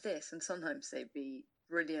about this? And sometimes they'd be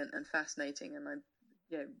brilliant and fascinating, and I,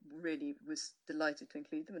 you know, really was delighted to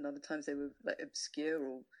include them. And other times they were like obscure,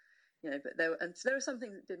 or, you know, but there were some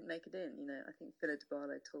things that didn't make it in. You know, I think Phila de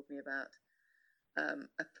Barlo told me about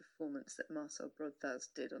a performance that Marcel Brodthaus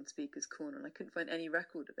did on Speaker's Corner, and I couldn't find any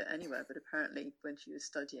record of it anywhere. But apparently, when she was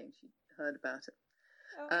studying, she heard about it.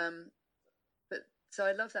 Oh. But so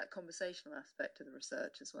I love that conversational aspect of the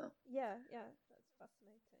research as well. Yeah, that's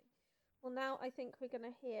fascinating. Well, now I think we're going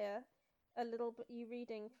to hear a little bit you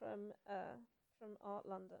reading from Art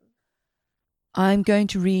London. I'm going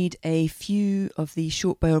to read a few of the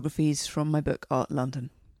short biographies from my book Art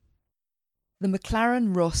London. The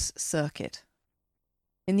McLaren Ross Circuit.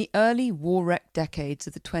 In the early war-wrecked decades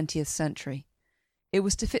of the 20th century, it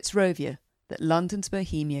was to Fitzrovia that London's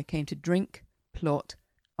bohemia came to drink, plot,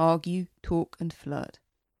 argue, talk and flirt,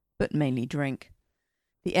 but mainly drink.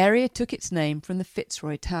 The area took its name from the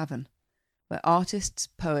Fitzroy Tavern, where artists,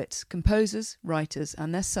 poets, composers, writers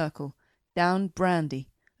and their circle downed brandy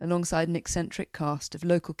alongside an eccentric cast of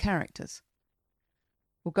local characters.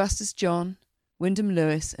 Augustus John, Wyndham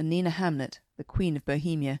Lewis and Nina Hamnet, the Queen of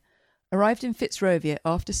Bohemia, arrived in Fitzrovia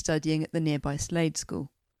after studying at the nearby Slade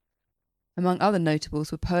School. Among other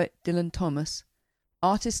notables were poet Dylan Thomas,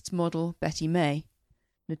 artist's model Betty May,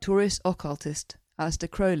 notorious occultist Alistair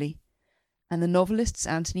Crowley, and the novelists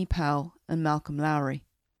Anthony Powell and Malcolm Lowry.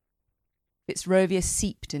 Fitzrovia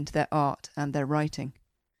seeped into their art and their writing.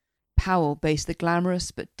 Powell based the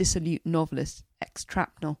glamorous but dissolute novelist X.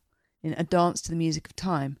 Trapnell in A Dance to the Music of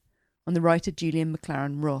Time on the writer Julian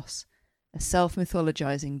McLaren Ross, a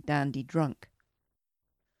self-mythologizing dandy drunk.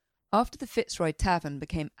 After the Fitzroy Tavern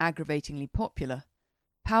became aggravatingly popular,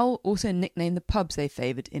 Powell also nicknamed the pubs they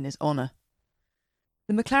favoured in his honour.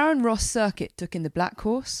 The McLaren Ross Circuit took in the Black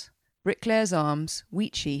Horse, Bricklayer's Arms,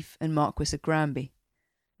 Wheatsheaf and Marquis of Granby.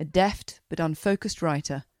 A deft but unfocused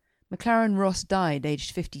writer, McLaren Ross died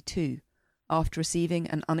aged 52 after receiving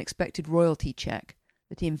an unexpected royalty cheque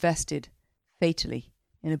that he invested, fatally,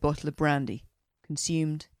 in a bottle of brandy,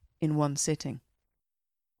 consumed in one sitting.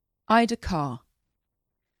 Ida Carr.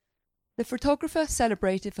 The photographer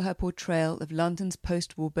celebrated for her portrayal of London's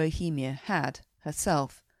post-war bohemia had,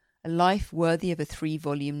 herself, a life worthy of a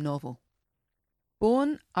 3-volume novel.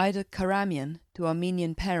 Born Ida Karamian to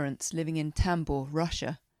Armenian parents living in Tambov,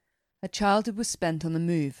 Russia, her childhood was spent on the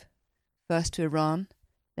move, first to Iran,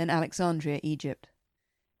 then Alexandria, Egypt.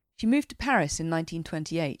 She moved to Paris in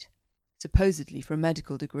 1928, supposedly for a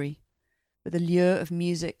medical degree, but the lure of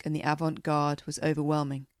music and the avant-garde was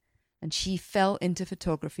overwhelming, and she fell into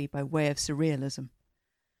photography by way of surrealism.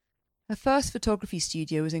 Her first photography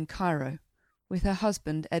studio was in Cairo, with her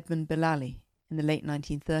husband Edmund Bilali in the late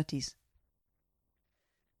 1930s.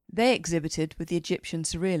 They exhibited with the Egyptian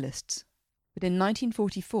surrealists, but in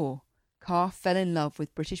 1944 Carr fell in love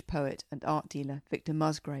with British poet and art dealer Victor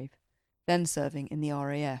Musgrave, then serving in the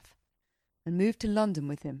RAF, and moved to London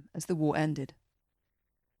with him as the war ended.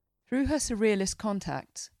 Through her surrealist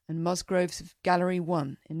contacts and Musgrove's Gallery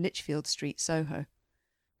 1 in Lichfield Street, Soho,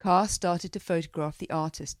 Carr started to photograph the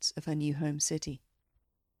artists of her new home city.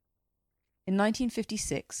 In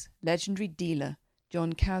 1956, legendary dealer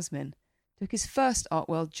John Casmin took his first art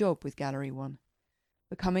world job with Gallery 1,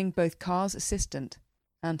 becoming both Carr's assistant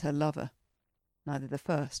and her lover, neither the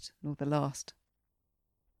first nor the last.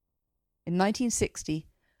 In 1960,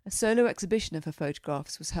 a solo exhibition of her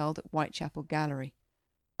photographs was held at Whitechapel Gallery,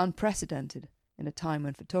 unprecedented in a time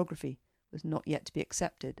when photography was not yet to be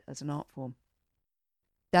accepted as an art form.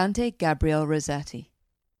 Dante Gabriel Rossetti.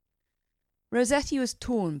 Rossetti was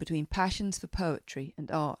torn between passions for poetry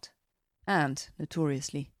and art, and,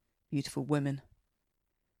 notoriously, beautiful women.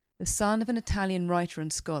 The son of an Italian writer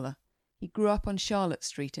and scholar, he grew up on Charlotte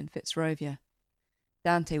Street in Fitzrovia.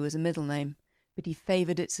 Dante was a middle name, but he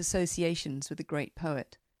favoured its associations with the great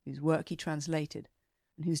poet, whose work he translated,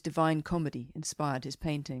 and whose divine comedy inspired his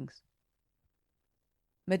paintings.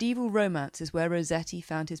 Medieval romance is where Rossetti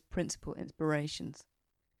found his principal inspirations.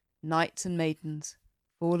 Knights and maidens,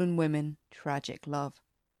 fallen women, tragic love.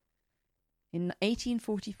 In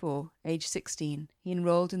 1844, aged 16, he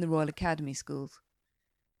enrolled in the Royal Academy schools.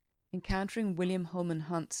 Encountering William Holman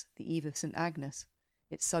Hunt's The Eve of St. Agnes,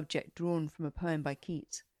 its subject drawn from a poem by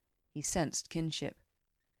Keats, he sensed kinship.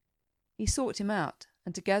 He sought him out,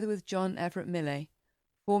 and together with John Everett Millais,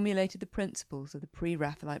 formulated the principles of the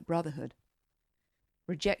pre-Raphaelite Brotherhood.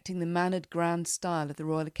 Rejecting the mannered grand style of the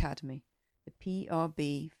Royal Academy, the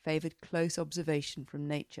PRB favoured close observation from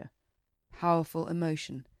nature, powerful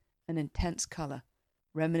emotion, and intense colour,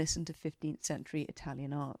 reminiscent of 15th century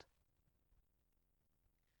Italian art.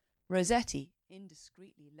 Rossetti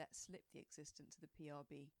indiscreetly let slip the existence of the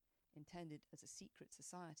PRB, intended as a secret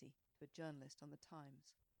society, to a journalist on the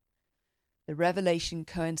Times. The revelation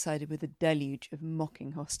coincided with a deluge of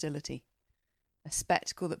mocking hostility, a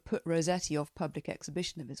spectacle that put Rossetti off public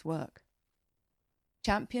exhibition of his work.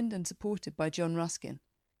 Championed and supported by John Ruskin,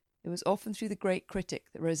 it was often through the great critic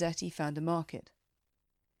that Rossetti found a market.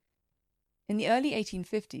 In the early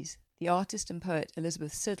 1850s, the artist and poet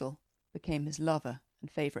Elizabeth Siddal became his lover and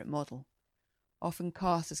favourite model, often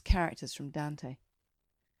cast as characters from Dante.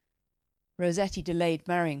 Rossetti delayed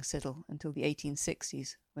marrying Siddal until the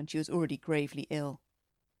 1860s, when she was already gravely ill.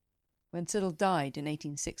 When Siddal died in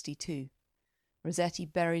 1862, Rossetti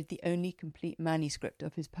buried the only complete manuscript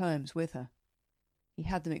of his poems with her. He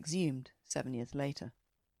had them exhumed 7 years later.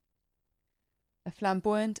 A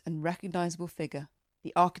flamboyant and recognisable figure,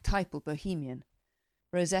 the archetypal bohemian,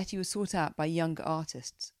 Rossetti was sought out by younger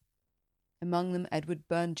artists, among them Edward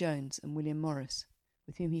Burne-Jones and William Morris,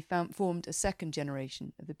 with whom he formed a second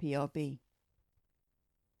generation of the PRB.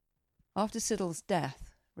 After Siddal's death,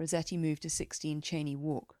 Rossetti moved to 16 Cheyne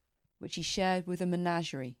Walk, which he shared with a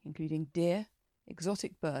menagerie including deer,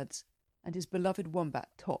 exotic birds, and his beloved wombat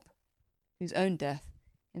Top, whose own death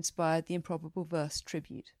inspired the improbable verse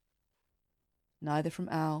tribute. Neither from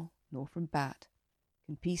owl nor from bat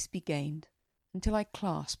can peace be gained until I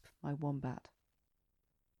clasp my wombat.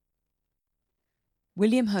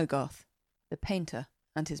 William Hogarth, the painter,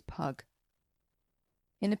 and his pug.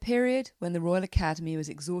 In a period when the Royal Academy was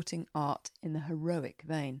exhorting art in the heroic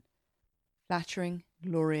vein, flattering,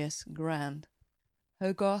 glorious, grand,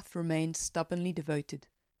 Hogarth remained stubbornly devoted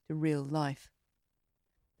to real life.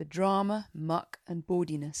 The drama, muck, and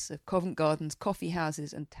bawdiness of Covent Garden's coffee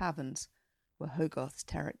houses and taverns were Hogarth's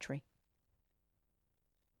territory.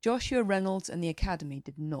 Joshua Reynolds and the Academy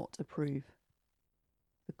did not approve.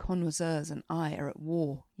 The connoisseurs and I are at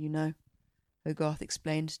war, you know, Hogarth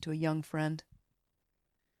explained to a young friend.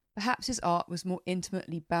 Perhaps his art was more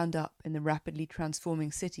intimately bound up in the rapidly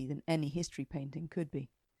transforming city than any history painting could be.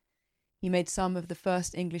 He made some of the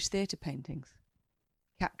first English theatre paintings,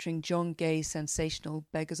 capturing John Gay's sensational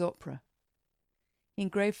Beggar's Opera. He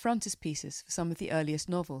engraved frontispieces for some of the earliest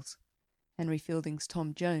novels, Henry Fielding's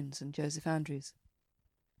Tom Jones and Joseph Andrews.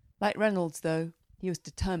 Like Reynolds, though, he was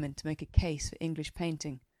determined to make a case for English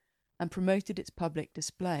painting and promoted its public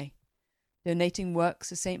display, donating works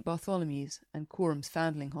to St. Bartholomew's and Coram's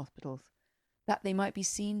Foundling Hospitals, that they might be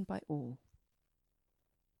seen by all.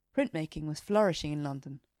 Printmaking was flourishing in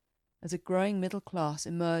London, as a growing middle class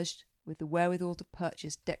emerged with the wherewithal to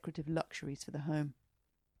purchase decorative luxuries for the home.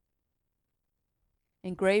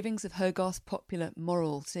 Engravings of Hogarth's popular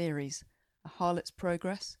Moral series, A Harlot's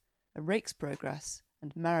Progress, A Rake's Progress,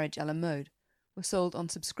 and Marriage à la Mode, were sold on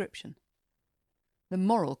subscription. The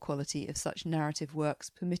moral quality of such narrative works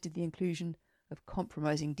permitted the inclusion of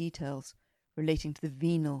compromising details relating to the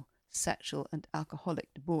venal, sexual, and alcoholic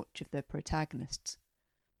debauch of their protagonists,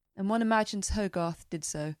 and one imagines Hogarth did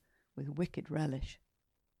so with wicked relish.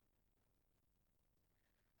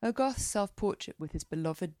 Hogarth's self-portrait with his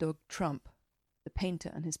beloved dog Trump, the painter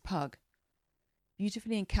and his pug,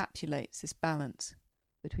 beautifully encapsulates this balance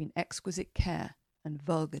between exquisite care and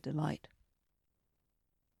vulgar delight.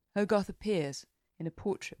 Hogarth appears in a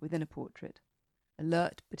portrait within a portrait,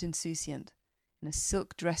 alert but insouciant, in a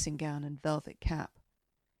silk dressing gown and velvet cap.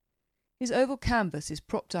 His oval canvas is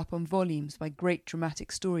propped up on volumes by great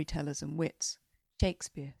dramatic storytellers and wits,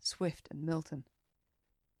 Shakespeare, Swift, and Milton.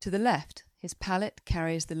 To the left, his palette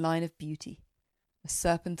carries the line of beauty, a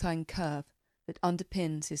serpentine curve that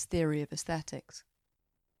underpins his theory of aesthetics.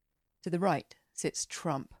 To the right sits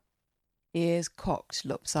Trump, ears cocked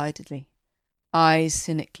lopsidedly, eyes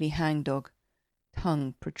cynically hangdog,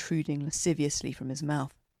 tongue protruding lasciviously from his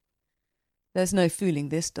mouth. There's no fooling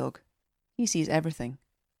this dog. He sees everything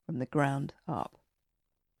from the ground up.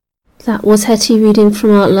 That was Hetty reading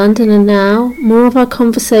from Art London, and now more of our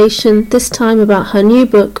conversation, this time about her new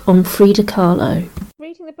book on Frida Kahlo.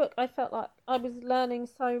 Reading the book, I felt like I was learning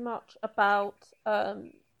so much about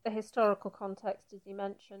the historical context, as you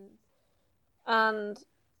mentioned, and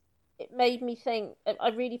it made me think. I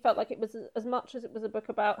really felt like it was, as much as it was a book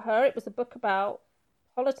about her, it was a book about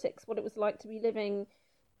politics, what it was like to be living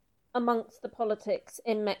amongst the politics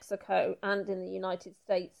in Mexico and in the United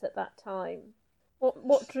States at that time.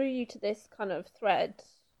 What drew you to this kind of thread?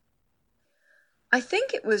 I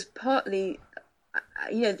think it was partly,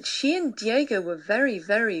 she and Diego were very,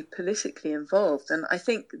 very politically involved, and I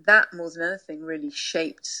think that more than anything really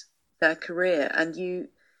shaped their career. And you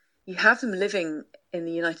have them living in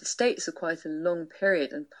the United States for quite a long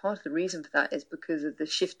period, and part of the reason for that is because of the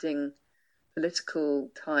shifting political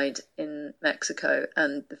tide in Mexico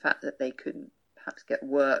and the fact that they couldn't perhaps get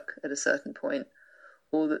work at a certain point,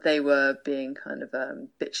 or that they were being kind of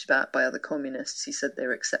bitched about by other communists who said they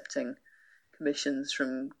were accepting commissions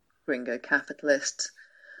from gringo capitalists.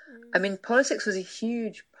 I mean, politics was a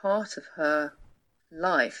huge part of her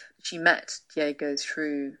life. She met Diego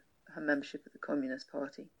through her membership of the Communist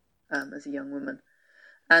Party as a young woman.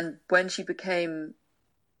 And when she became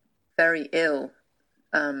very ill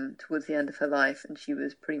towards the end of her life, and she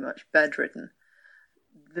was pretty much bedridden,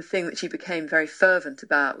 the thing that she became very fervent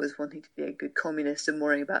about was wanting to be a good communist and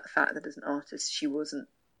worrying about the fact that as an artist she wasn't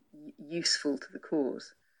useful to the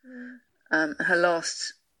cause. Her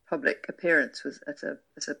last public appearance was at a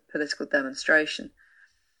political demonstration.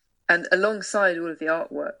 And alongside all of the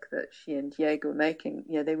artwork that she and Diego were making,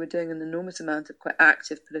 they were doing an enormous amount of quite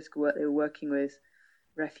active political work. They were working with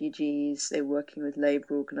refugees, they were working with labour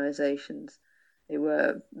organisations, they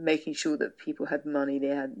were making sure that people had money,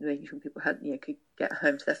 making sure people had could get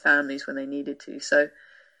home to their families when they needed to. So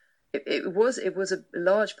it was a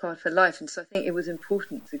large part of her life, and so I think it was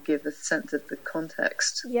important to give a sense of the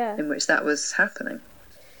context in which that was happening.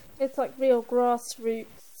 It's like real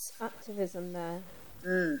grassroots activism there.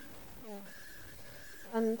 Yeah.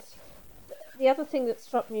 And the other thing that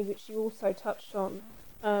struck me, which you also touched on,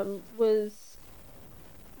 was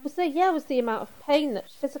the amount of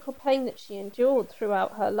physical pain that she endured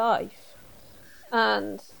throughout her life,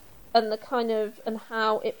 and the kind of, and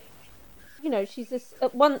how it, she's this,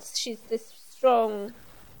 at once she's this strong,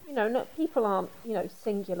 no, people aren't,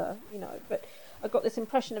 singular, but I got this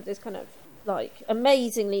impression of this kind of like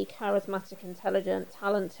amazingly charismatic, intelligent,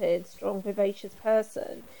 talented, strong, vivacious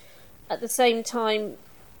person. At the same time,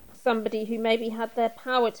 somebody who maybe had their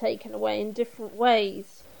power taken away in different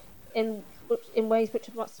ways, in ways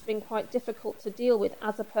which must have been quite difficult to deal with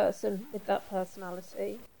as a person with that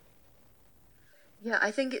personality. Yeah, I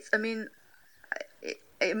think it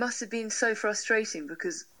must have been so frustrating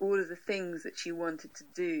because all of the things that she wanted to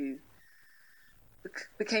do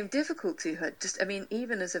became difficult to her.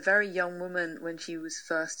 Even as a very young woman, when she was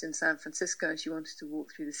first in San Francisco and she wanted to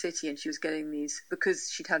walk through the city, and she was getting these,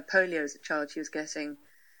 because she'd had polio as a child, she was getting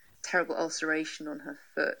terrible ulceration on her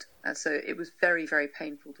foot, and so it was very, very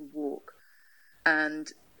painful to walk.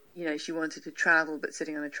 And she wanted to travel, but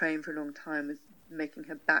sitting on a train for a long time was making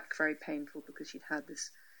her back very painful because she'd had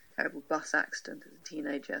this terrible bus accident as a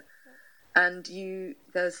teenager. And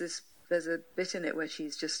there's a bit in it where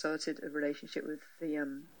she's just started a relationship with the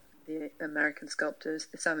American sculptor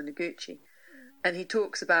Isamu Noguchi, and he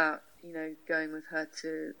talks about going with her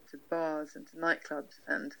to bars and to nightclubs,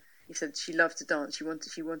 and he said she loved to dance. She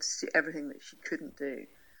wanted to do everything that she couldn't do.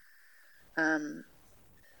 And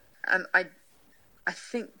I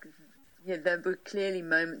think there were clearly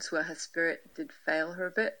moments where her spirit did fail her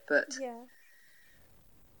a bit, but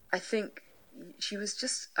I think she was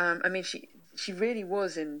just she really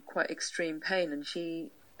was in quite extreme pain, and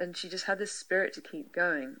she just had this spirit to keep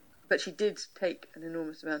going. But she did take an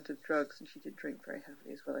enormous amount of drugs, and she did drink very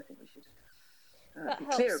heavily as well. I think we should be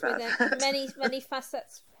clear about that. Many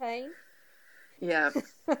facets of pain. Yeah.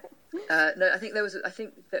 No, I think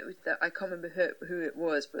that I can't remember who it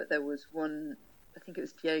was, but there was one. I think it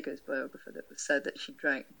was Diego's biographer that said that she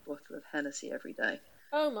drank a bottle of Hennessy every day.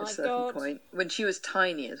 Oh my God! At a certain point, when she was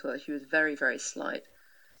tiny as well, she was very, very slight,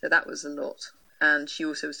 so that was a lot. And she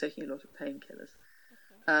also was taking a lot of painkillers.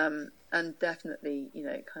 And definitely,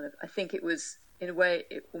 I think it was, in a way,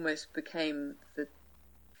 it almost became the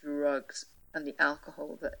drugs and the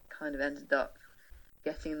alcohol that kind of ended up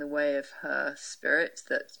getting in the way of her spirit,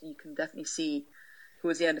 that you can definitely see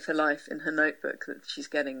towards the end of her life in her notebook that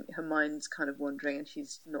her mind's kind of wandering and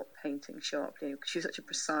she's not painting sharply because she was such a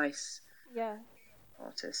precise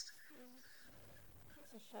artist.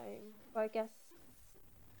 It's a shame, but I guess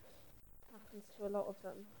it happens to a lot of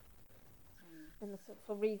them.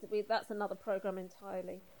 For reason, that's another program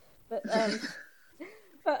entirely. But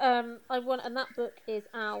I want, and that book is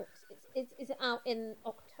out. Is it out in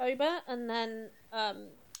October, and then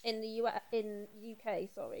in the UK,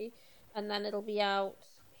 sorry, and then it'll be out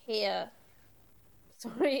here.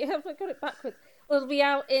 Sorry, have I got it backwards? Well, it'll be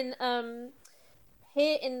out in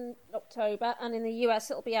here in October, and in the US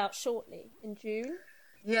it'll be out shortly in June.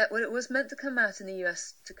 Yeah, well, it was meant to come out in the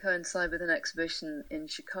US to coincide with an exhibition in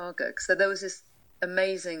Chicago. So there was this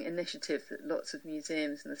amazing initiative that lots of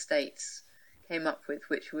museums in the States came up with,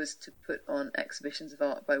 which was to put on exhibitions of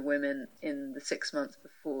art by women in the 6 months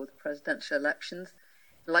before the presidential elections,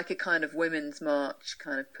 like a kind of women's march,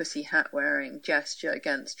 kind of pussy hat wearing gesture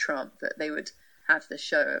against Trump, that they would have the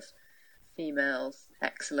show of females'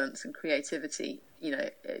 excellence and creativity,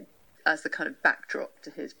 as the kind of backdrop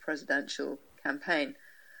to his presidential campaign.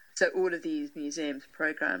 So all of these museums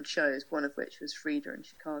programmed shows, one of which was Frida in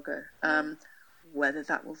Chicago. Whether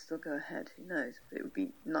that will still go ahead, who knows? But it would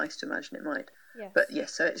be nice to imagine it might. Yes. But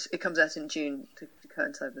yes, so it comes out in June to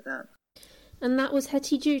coincide with that. And that was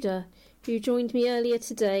Hetty Judah, who joined me earlier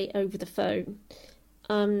today over the phone.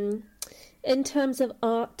 In terms of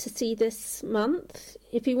art to see this month,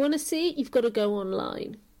 if you want to see it, you've got to go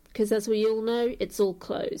online, because as we all know, it's all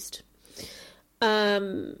closed.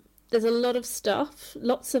 There's a lot of stuff.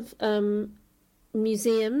 Lots of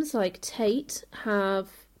museums like Tate have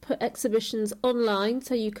put exhibitions online,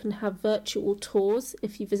 so you can have virtual tours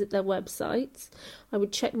if you visit their websites. I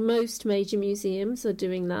would check most major museums are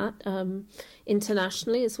doing that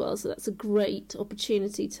internationally as well, so that's a great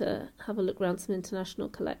opportunity to have a look around some international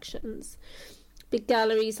collections. Big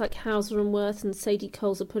galleries like Hauser and Wirth and Sadie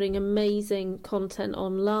Coles are putting amazing content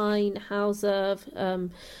online. Hauser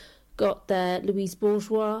got their Louise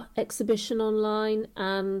Bourgeois exhibition online,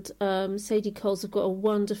 and Sadie Coles have got a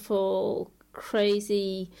wonderful,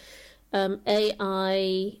 crazy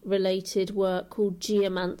AI-related work called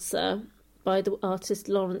Geomancer by the artist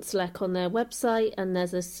Lawrence Leck on their website, and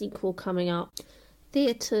there's a sequel coming up.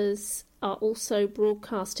 Theatres are also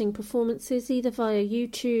broadcasting performances either via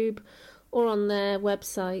YouTube or on their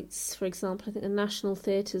websites. For example, I think the National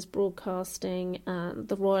Theatre's broadcasting, and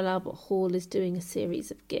the Royal Albert Hall is doing a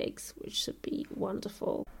series of gigs, which should be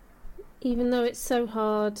wonderful. Even though it's so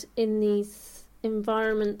hard in these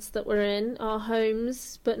environments that we're in, our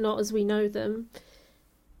homes, but not as we know them,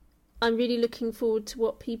 I'm really looking forward to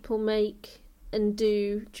what people make and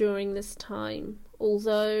do during this time,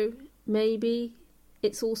 although maybe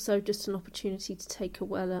it's also just an opportunity to take a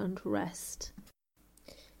well-earned rest.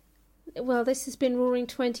 Well, this has been Roaring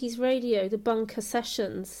Twenties Radio, the Bunker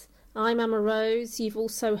Sessions. I'm Emma Rose. You've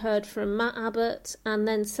also heard from Matt Abbott and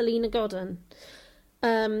then Selena Godden.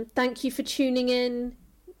 Thank you for tuning in.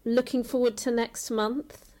 Looking forward to next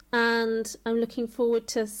month, and I'm looking forward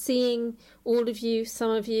to seeing all of you, some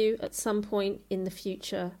of you, at some point in the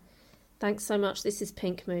future. Thanks so much. This is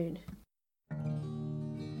Pink Moon.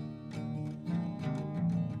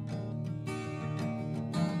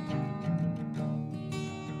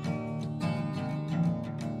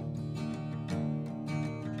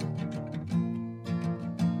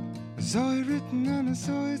 I saw it written and I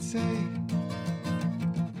saw it say,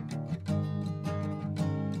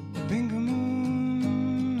 Bingo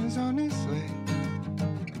Moon is on its way.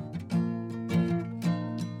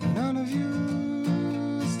 None of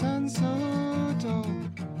you stand so tall.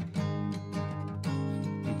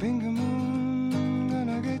 Bingo Moon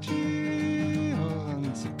gonna get you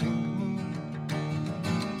on to Bingo Moon.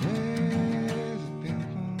 There's a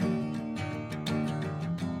Bingo Moon.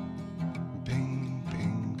 Bing,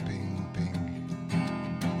 bing, bing, bing.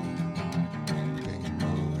 Bingo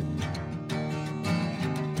Moon.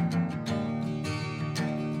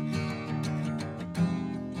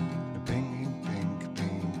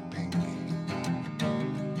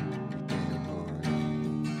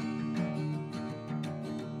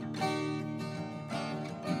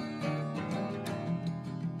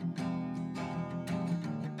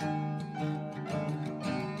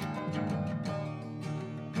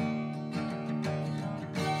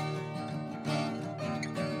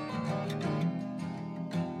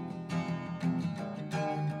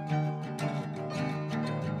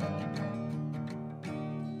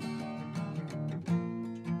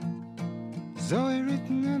 Saw it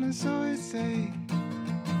written and I saw it say,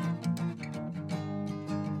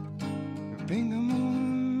 Bingo